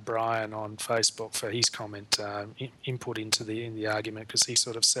thank Brian on Facebook for his comment, input into the argument, because he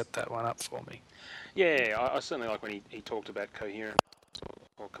sort of set that one up for me. Yeah, I certainly like when he talked about coherence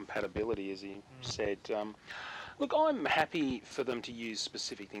or compatibility, as he said. Look, I'm happy for them to use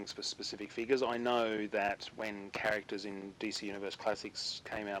specific things for specific figures. I know that when characters in DC Universe Classics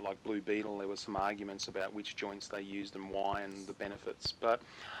came out, like Blue Beetle, there was some arguments about which joints they used and why and the benefits. But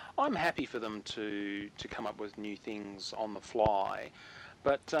I'm happy for them to come up with new things on the fly.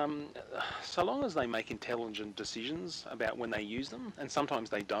 But so long as they make intelligent decisions about when they use them, and sometimes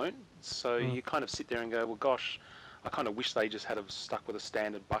they don't, so you kind of sit there and go, well, gosh, I kind of wish they just had have stuck with a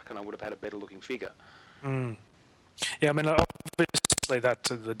standard buck and I would have had a better looking figure. Yeah, I mean, obviously that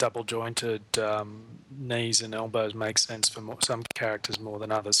the double jointed knees and elbows make sense for some characters more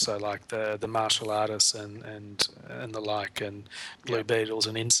than others. So like the martial artists and the like, and Blue Beetle's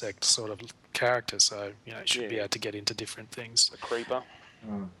an insect sort of character. So you should be able to get into different things. The Creeper.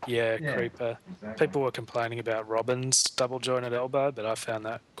 Yeah, Creeper. Exactly. People were complaining about Robin's double jointed elbow, but I found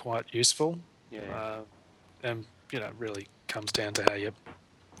that quite useful. Yeah. And really comes down to how you're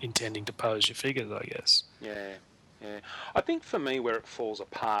intending to pose your figures, I guess. Yeah. I think for me where it falls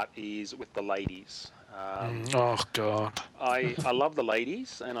apart is with the ladies. Oh, God. I love the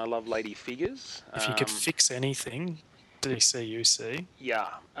ladies and I love lady figures. If you could fix anything, DCUC,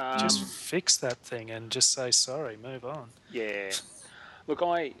 just fix that thing and just say sorry, move on. Yeah. Look,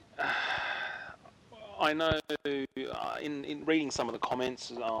 I know in reading some of the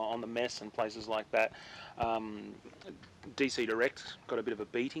comments on the mess and places like that, DC Direct got a bit of a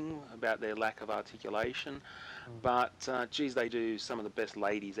beating about their lack of articulation, but geez, they do some of the best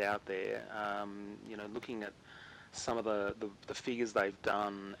ladies out there. Looking at some of the figures they've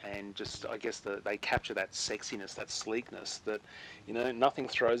done, and just I guess they capture that sexiness, that sleekness that nothing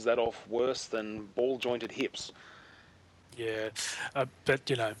throws that off worse than ball jointed hips. Yeah, but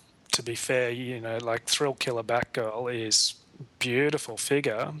to be fair, like Thrill Killer Batgirl is beautiful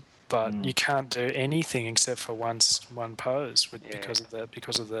figure, but you can't do anything except for one pose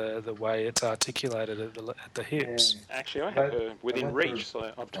because of the way it's articulated at the hips. Yeah. Actually, I have her within reach,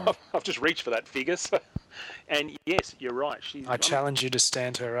 so I've just reached for that figure. So, and yes, you're right. I challenge you to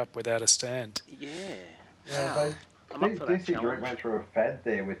stand her up without a stand. Yeah. DC Direct went through a fad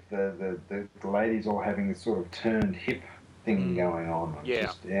there with the ladies all having this sort of turned hip thing going on.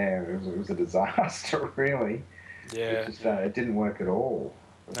 It was a disaster, really. Yeah. It didn't work at all.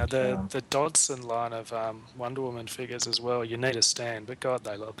 Now the Dodson line of Wonder Woman figures as well, you need a stand, but God,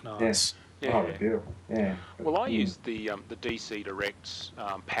 they look nice. Yeah. Oh, they're beautiful. Yeah. Well, I used the DC Direct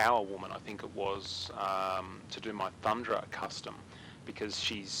Power Woman, I think it was, to do my Thundra custom, because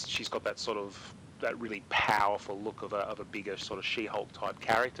she's got that really powerful look of a bigger sort of She-Hulk type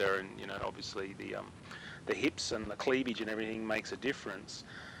character, and obviously the hips and the cleavage and everything makes a difference.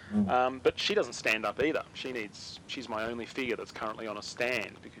 But she doesn't stand up either. She's my only figure that's currently on a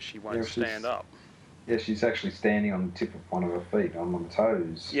stand because she won't stand up. Yeah, she's actually standing on the tip of one of her feet, on the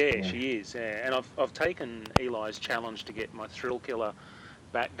toes. Yeah, she is. Yeah, and I've taken Eli's challenge to get my Thrill Killer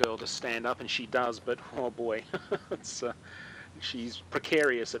Batgirl to stand up, and she does. But oh boy, she's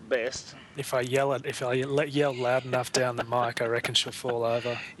precarious at best. If I yell loud enough down the mic, I reckon she'll fall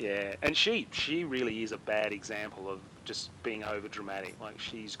over. Yeah, and she really is a bad example of just being over dramatic. Like,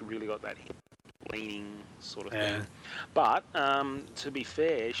 she's really got that hip leaning sort of thing. But to be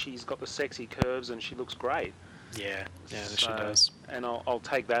fair, she's got the sexy curves and she looks great. Yeah, she does. And I'll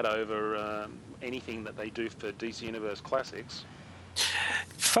take that over anything that they do for DC Universe Classics.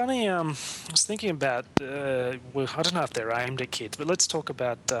 Funny, I was thinking about, I don't know if they're aimed at kids, but let's talk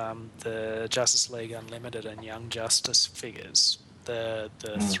about the Justice League Unlimited and Young Justice figures, the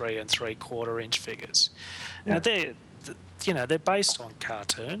 3 3/4 inch figures. Now they're based on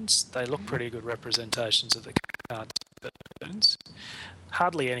cartoons. They look pretty good representations of the cartoons.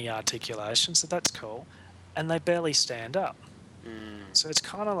 Hardly any articulation, so that's cool. And they barely stand up. So it's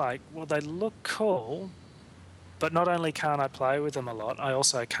kind of like, well, they look cool, but not only can't I play with them a lot, I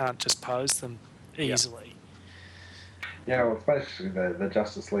also can't just pose them easily. Yeah, well, especially the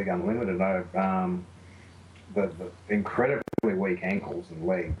Justice League Unlimited, the incredibly weak ankles and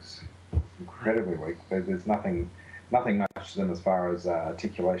legs. Incredibly weak. There's nothing much to them as far as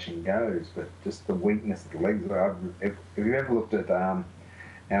articulation goes, but just the weakness of the legs. If you ever looked at our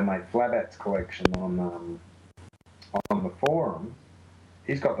mate Flabat's collection on the forum,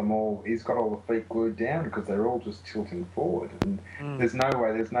 he's got them all. He's got all the feet glued down because they're all just tilting forward, and there's no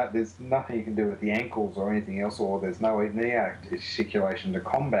way. There's nothing you can do with the ankles or anything else, or there's no knee articulation to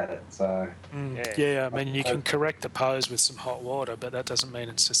combat it. So I mean, you can correct the pose with some hot water, but that doesn't mean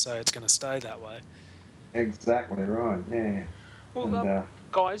it's to say it's going to stay that way. Exactly right. Yeah. Well,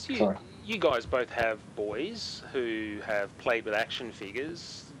 guys, you guys both have boys who have played with action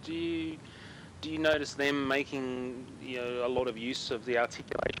figures. Do you notice them making a lot of use of the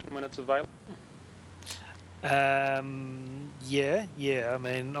articulation when it's available? Yeah. I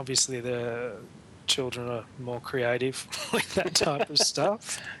mean, obviously the children are more creative with that type of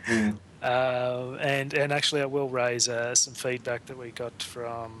stuff. And actually, I will raise some feedback that we got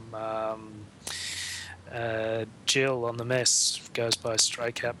from Jill on the mess, goes by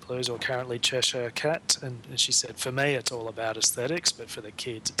Stray Cat Blues or currently Cheshire Cat, and she said, for me, it's all about aesthetics, but for the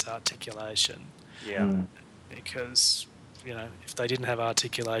kids, it's articulation. Yeah. Because, you know, if they didn't have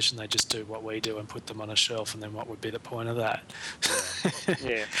articulation, they just do what we do and put them on a shelf, and then what would be the point of that?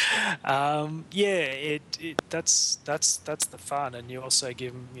 That's the fun, and you also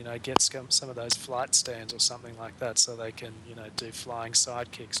give them, you know, get some of those flight stands or something like that, so they can, you know, do flying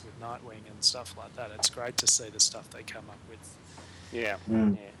sidekicks with Nightwing and stuff like that. It's great to see the stuff they come up with. Yeah,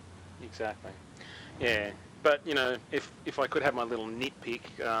 exactly. Yeah, but you know, if I could have my little nitpick.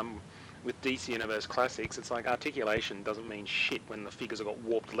 With DC Universe Classics, it's like articulation doesn't mean shit when the figures have got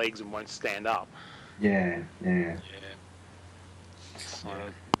warped legs and won't stand up. Yeah. So,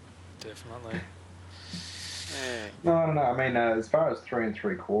 definitely. No. I mean, as far as 3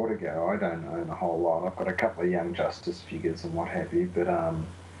 3/4 go, I don't own a whole lot. I've got a couple of Young Justice figures and what have you, but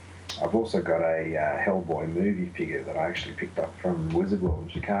I've also got a Hellboy movie figure that I actually picked up from Wizard World in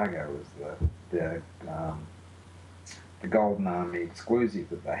Chicago. It was the Golden Army exclusive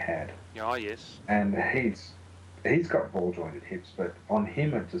that they had. Oh, yes. And he's got ball jointed hips, but on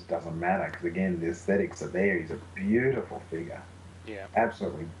him it just doesn't matter because again the aesthetics are there. He's a beautiful figure. Yeah.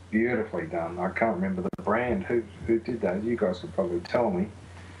 Absolutely beautifully done. I can't remember the brand. Who did those? You guys could probably tell me.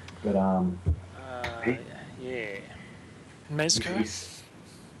 But Mezco?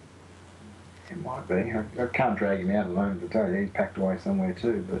 It might be. I can't drag him out alone to tell you. He's packed away somewhere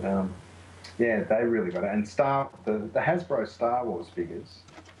too. But yeah, they really got it. And the Hasbro Star Wars figures.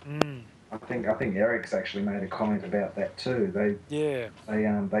 I think Eric's actually made a comment about that too.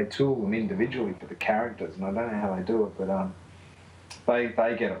 They tool them individually for the characters, and I don't know how they do it, but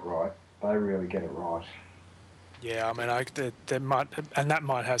they get it right. They really get it right. Yeah, I mean, that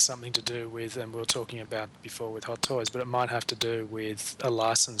might have something to do with, and we were talking about before with Hot Toys, but it might have to do with a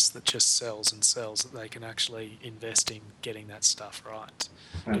license that just sells and sells, that they can actually invest in getting that stuff right.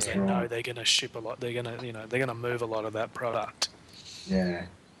 Because they know they're going to ship a lot. They're going to move a lot of that product. Yeah.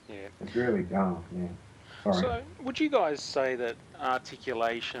 It's really done. Yeah. Sorry. So, would you guys say that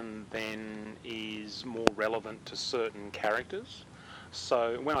articulation then is more relevant to certain characters?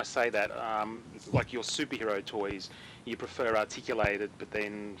 So when I say that, like your superhero toys, you prefer articulated, but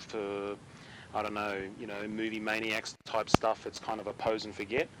then for, I don't know, you know, movie maniacs type stuff, it's kind of a pose and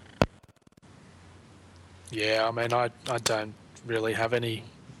forget? Yeah, I mean, I don't really have any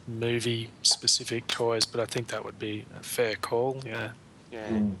movie-specific toys, but I think that would be a fair call, yeah.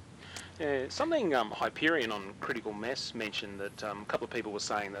 Yeah, something Hyperion on Critical Mess mentioned that a couple of people were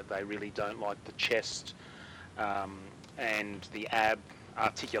saying that they really don't like the chest and the ab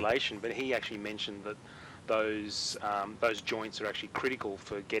articulation, but he actually mentioned that those joints are actually critical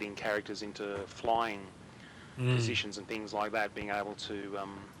for getting characters into flying positions and things like that, being able to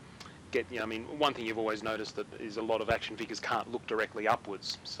get, you know, I mean, one thing you've always noticed that is a lot of action figures can't look directly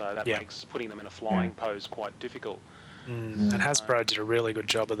upwards, so that makes putting them in a flying pose quite difficult. And Hasbro did a really good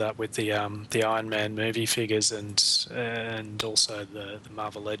job of that with the Iron Man movie figures and also the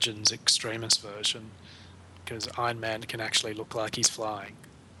Marvel Legends Extremis version, because Iron Man can actually look like he's flying.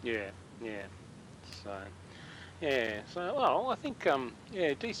 So well, I think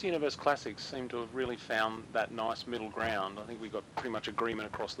DC Universe Classics seem to have really found that nice middle ground. I think we got pretty much agreement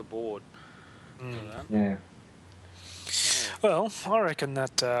across the board. Yeah. Well, I reckon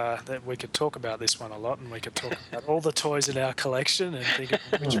that we could talk about this one a lot, and we could talk about all the toys in our collection and think of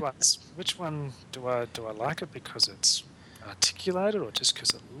which one do I like it because it's articulated or just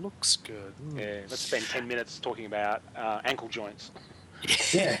because it looks good. Yeah, let's spend 10 minutes talking about ankle joints.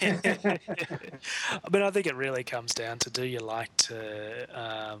 Yeah. I mean, I think it really comes down to do you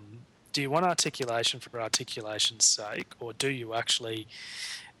want articulation for articulation's sake, or do you actually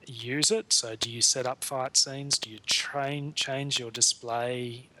use it? So do you set up fight scenes? Do you change your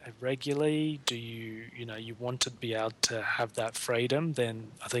display regularly? Do you want to be able to have that freedom?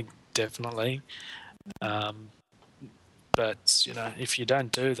 Then I think definitely. But, you know, if you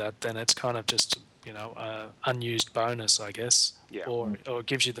don't do that, then it's kind of just, you know, unused bonus, I guess. Yeah. Or it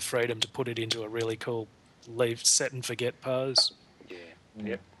gives you the freedom to put it into a really cool set and forget pose. Yeah.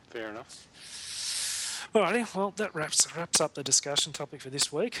 Yep. Fair enough. Alrighty, well, that wraps up the discussion topic for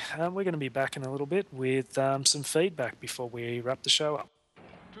this week. We're going to be back in a little bit with some feedback before we wrap the show up.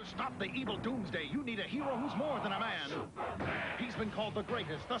 To To stop the evil Doomsday, you need a hero who's more than a man. He's been called the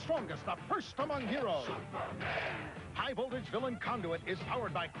greatest, the strongest, the first among heroes. High-voltage villain Conduit is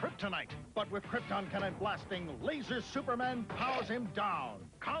powered by kryptonite, but with Krypton cannon blasting, Laser Superman powers him down.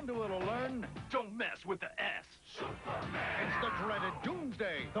 Conduit will learn, don't mess with the S. It's the dreaded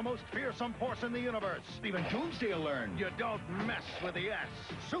Doomsday, the most fearsome force in the universe. Even Doomsday will learn, you don't mess with the S.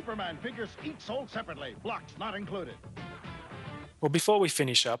 Superman figures each sold separately, blocks not included. Well, before we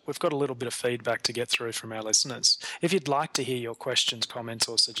finish up, we've got a little bit of feedback to get through from our listeners. If you'd like to hear your questions, comments,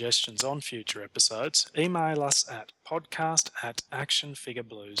 or suggestions on future episodes, email us at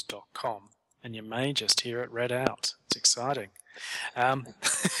podcast@actionfigureblues.com, and you may just hear it read out. It's exciting.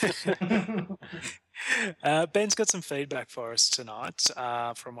 Ben's got some feedback for us tonight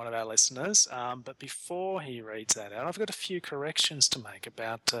from one of our listeners, but before he reads that out, I've got a few corrections to make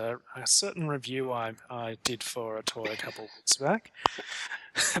about a certain review I did for a toy a couple of weeks back,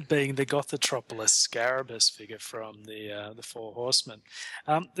 being the Gothotropolis Scarabus figure from the Four Horsemen.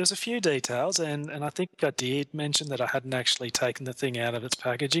 There's a few details, and I think I did mention that I hadn't actually taken the thing out of its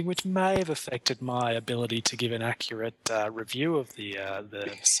packaging, which may have affected my ability to give an accurate review of the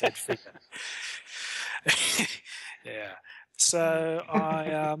said figure. Yeah. So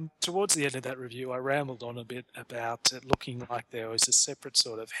I, towards the end of that review, I rambled on a bit about it looking like there was a separate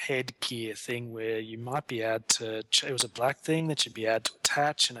sort of headgear thing where you might be able to, it was a black thing that you'd be able to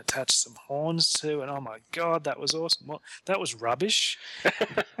attach some horns to, and oh my God, that was awesome. Well, that was rubbish.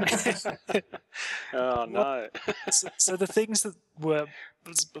 Oh, no. So the things that were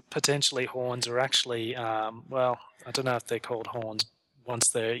potentially horns are actually, well, I don't know if they're called horns once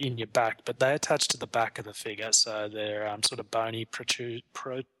they're in your back, but they attach to the back of the figure, so they're sort of bony protrusions.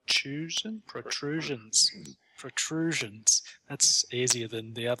 That's easier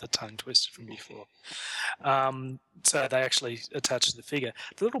than the other tongue twister from before. So they actually attach to the figure.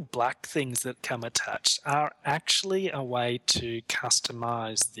 The little black things that come attached are actually a way to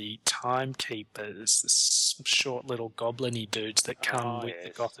customize the timekeepers, the short little goblin-y dudes that come with the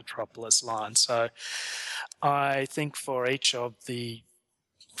Gothotropolis line. So I think for each of the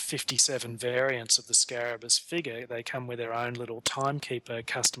 57 variants of the Scarabus figure, they come with their own little timekeeper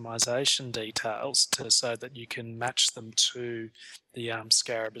customization details so that you can match them to the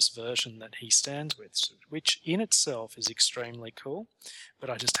Scarabus version that he stands with, which in itself is extremely cool, but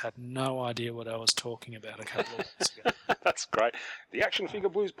I just had no idea what I was talking about a couple of weeks ago. That's great. The Action Figure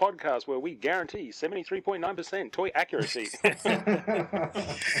Blues podcast, where we guarantee 73.9% toy accuracy.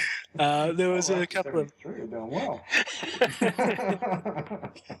 There was a couple of... You're doing well.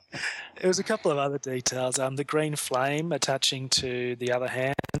 There was a couple of other details. The green flame attaching to the other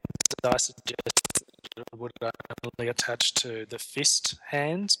hand, I suggest would only attach to the fist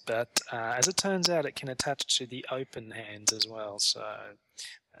hands, but as it turns out, it can attach to the open hands as well. So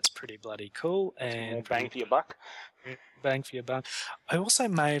that's pretty bloody cool. And bang for your buck. Bang for your buck. I also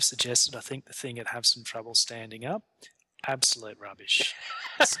may have suggested, I think the thing would have some trouble standing up. Absolute rubbish.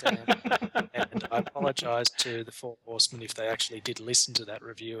 And I apologise to the Four Horsemen if they actually did listen to that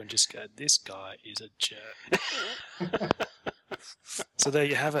review and just go, this guy is a jerk. So there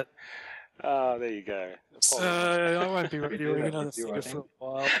you have it. Oh, there you go. So I won't be reviewing another figure for a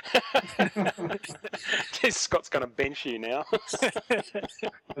while. Scott's going to bench you now.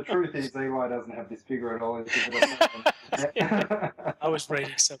 The truth is, EY doesn't have this figure at all. I was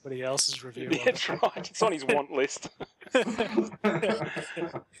reading somebody else's review. Yeah, that's right. It's on his want list.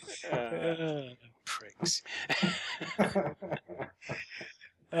 Pricks.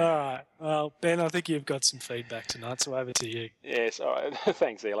 All right. Well, Ben, I think you've got some feedback tonight, so over to you. Yes, all right.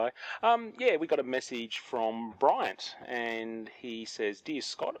 Thanks, Eli. Yeah, we got a message from Bryant, and he says, Dear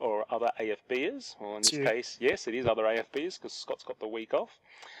Scott or other AFBers, well, in this case, yes, it is other AFBers, because Scott's got the week off.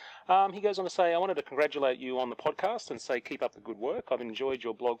 He goes on to say, I wanted to congratulate you on the podcast and say keep up the good work. I've enjoyed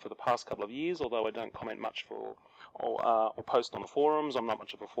your blog for the past couple of years, although I don't comment much or post on the forums. I'm not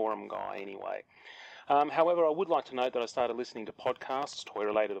much of a forum guy anyway. However, I would like to note that I started listening to podcasts,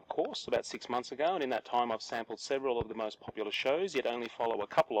 toy-related of course, about 6 months ago, and in that time I've sampled several of the most popular shows, yet only follow a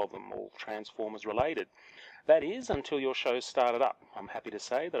couple of them, all Transformers-related. That is, until your show started up. I'm happy to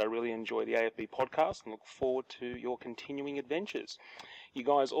say that I really enjoy the AFB podcast and look forward to your continuing adventures. You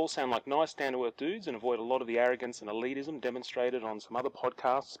guys all sound like nice, down-to-earth dudes and avoid a lot of the arrogance and elitism demonstrated on some other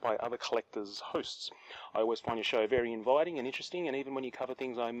podcasts by other collectors' hosts. I always find your show very inviting and interesting, and even when you cover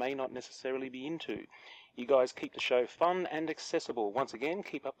things I may not necessarily be into. You guys keep the show fun and accessible. Once again,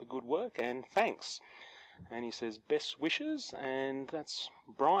 keep up the good work, and thanks. And he says, best wishes, and that's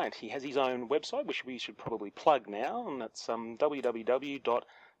Bryant. He has his own website, which we should probably plug now, and that's www.thetruthis,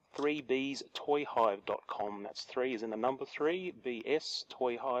 3bstoyhive.com. That's 3 is in the number 3,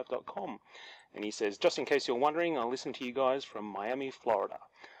 bstoyhive.com. And he says, just in case you're wondering, I listen to you guys from Miami, Florida.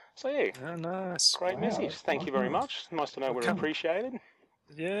 So yeah, nice. Great message. Thank you very much. Nice to know we're appreciated.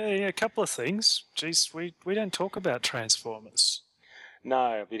 Yeah, a couple of things. Geez, we don't talk about Transformers.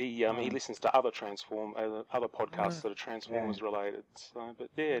 No, but he listens to other other podcasts that are Transformers related. So, but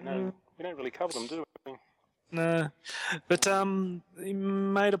yeah, no, we don't really cover them, do we? No, but he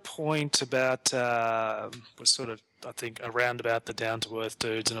made a point about was sort of, I think, around about the down to earth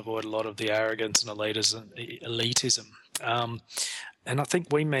dudes and avoid a lot of the arrogance and elitism. And I think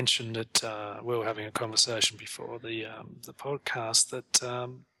we mentioned it. We were having a conversation before the podcast that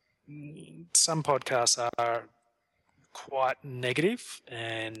some podcasts are quite negative,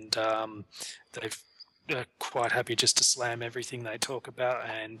 and they're quite happy just to slam everything they talk about,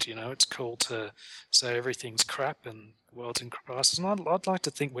 and it's cool to say everything's crap and the world's in crisis. And I'd like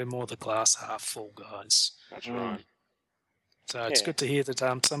to think we're more the glass half full guys. That's right. So it's good to hear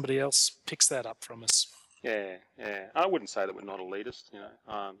that somebody else picks that up from us. Yeah. I wouldn't say that we're not elitist.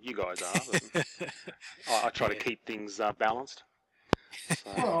 You guys are. But I try to keep things balanced. So.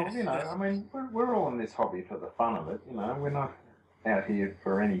 Well, I mean, we're all in this hobby for the fun of it. We're not out here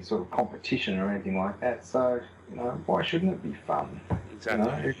for any sort of competition or anything like that. So, why shouldn't it be fun?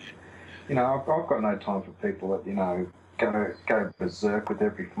 Exactly. I've got no time for people that go berserk with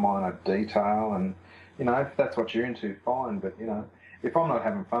every minor detail, and if that's what you're into, fine. But if I'm not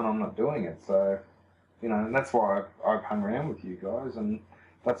having fun, I'm not doing it. So, and that's why I've hung around with you guys, and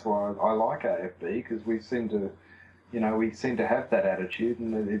that's why I like AFB, because we seem to have that attitude,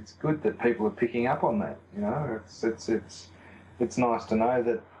 and it's good that people are picking up on that. It's nice to know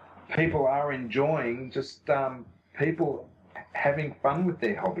that people are enjoying just people having fun with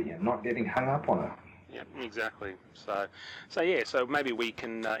their hobby and not getting hung up on it. Yeah, exactly. So maybe we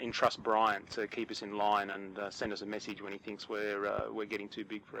can entrust Brian to keep us in line and send us a message when he thinks we're getting too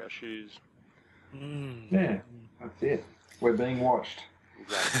big for our shoes. Yeah, that's it. We're being watched.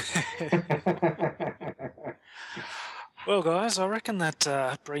 Exactly. Well, guys, I reckon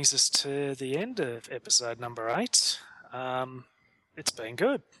that brings us to the end of episode number 8. It's been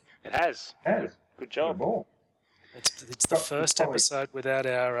good. It has. Good job. It's the first episode without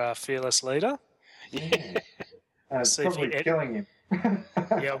our fearless leader. Yeah. It's probably killing him.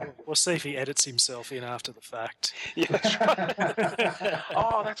 Yeah, we'll see if he edits himself in after the fact. Yeah, that's right.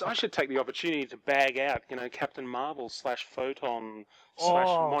 I should take the opportunity to bag out, Captain Marvel / Photon /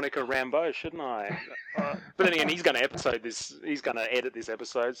 Monica Rambeau, shouldn't I? But then again, he's going to edit this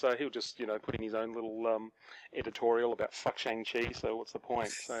episode, so he'll just, put in his own little editorial about fuck Shang-Chi, so what's the point?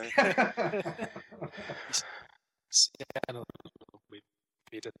 So. Sound a little bit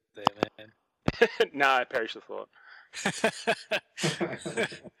bitter there, man. No, perish the thought.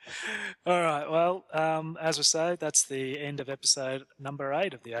 All right, well, as we say, that's the end of episode number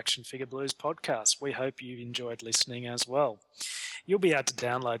 8 of the Action Figure Blues podcast. We hope you enjoyed listening as well. You'll be able to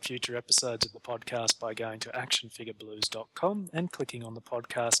download future episodes of the podcast by going to actionfigureblues.com and clicking on the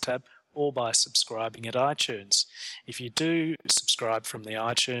podcast tab, or by subscribing at iTunes. If you do subscribe from the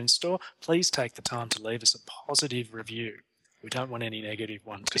iTunes store, please take the time to leave us a positive review. We don't want any negative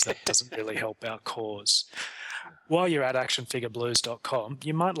ones, because that doesn't really help our cause. While you're at actionfigureblues.com,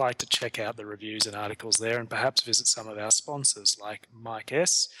 you might like to check out the reviews and articles there, and perhaps visit some of our sponsors like Mike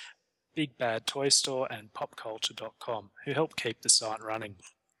S., Big Bad Toy Store, and popculture.com, who help keep the site running.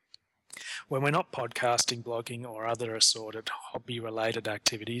 When we're not podcasting, blogging, or other assorted hobby-related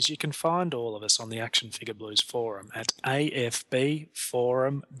activities, you can find all of us on the Action Figure Blues forum at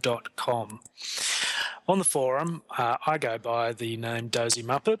afbforum.com. On the forum, I go by the name Dozy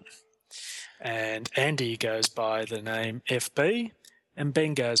Muppet, and Andy goes by the name FB, and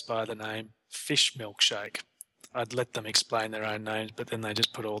Ben goes by the name Fish Milkshake. I'd let them explain their own names, but then they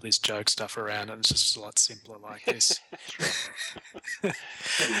just put all this joke stuff around, and it's just a lot simpler like this.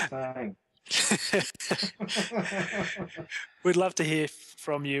 We'd love to hear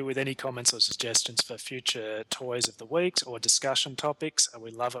from you with any comments or suggestions for future Toys of the Week or discussion topics.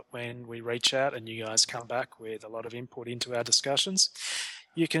 We love it when we reach out and you guys come back with a lot of input into our discussions.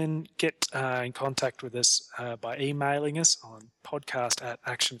 You can get in contact with us by emailing us on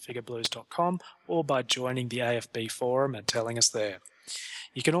podcast@actionfigureblues.com or by joining the AFB forum and telling us there.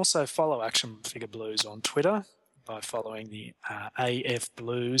 You can also follow Action Figure Blues on Twitter by following the AF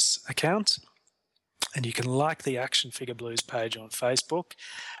Blues account. And you can like the Action Figure Blues page on Facebook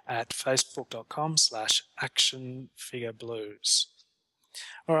at facebook.com/actionfigureblues.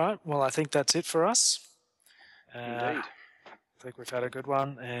 All right, well, I think that's it for us. Indeed. I think we've had a good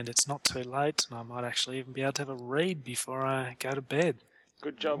one, and it's not too late, and I might actually even be able to have a read before I go to bed.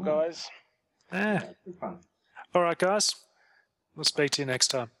 Good job, guys. Good fun. All right, guys. We'll speak to you next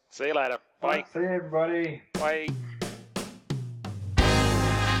time. See you later. Bye. See you, everybody. Bye.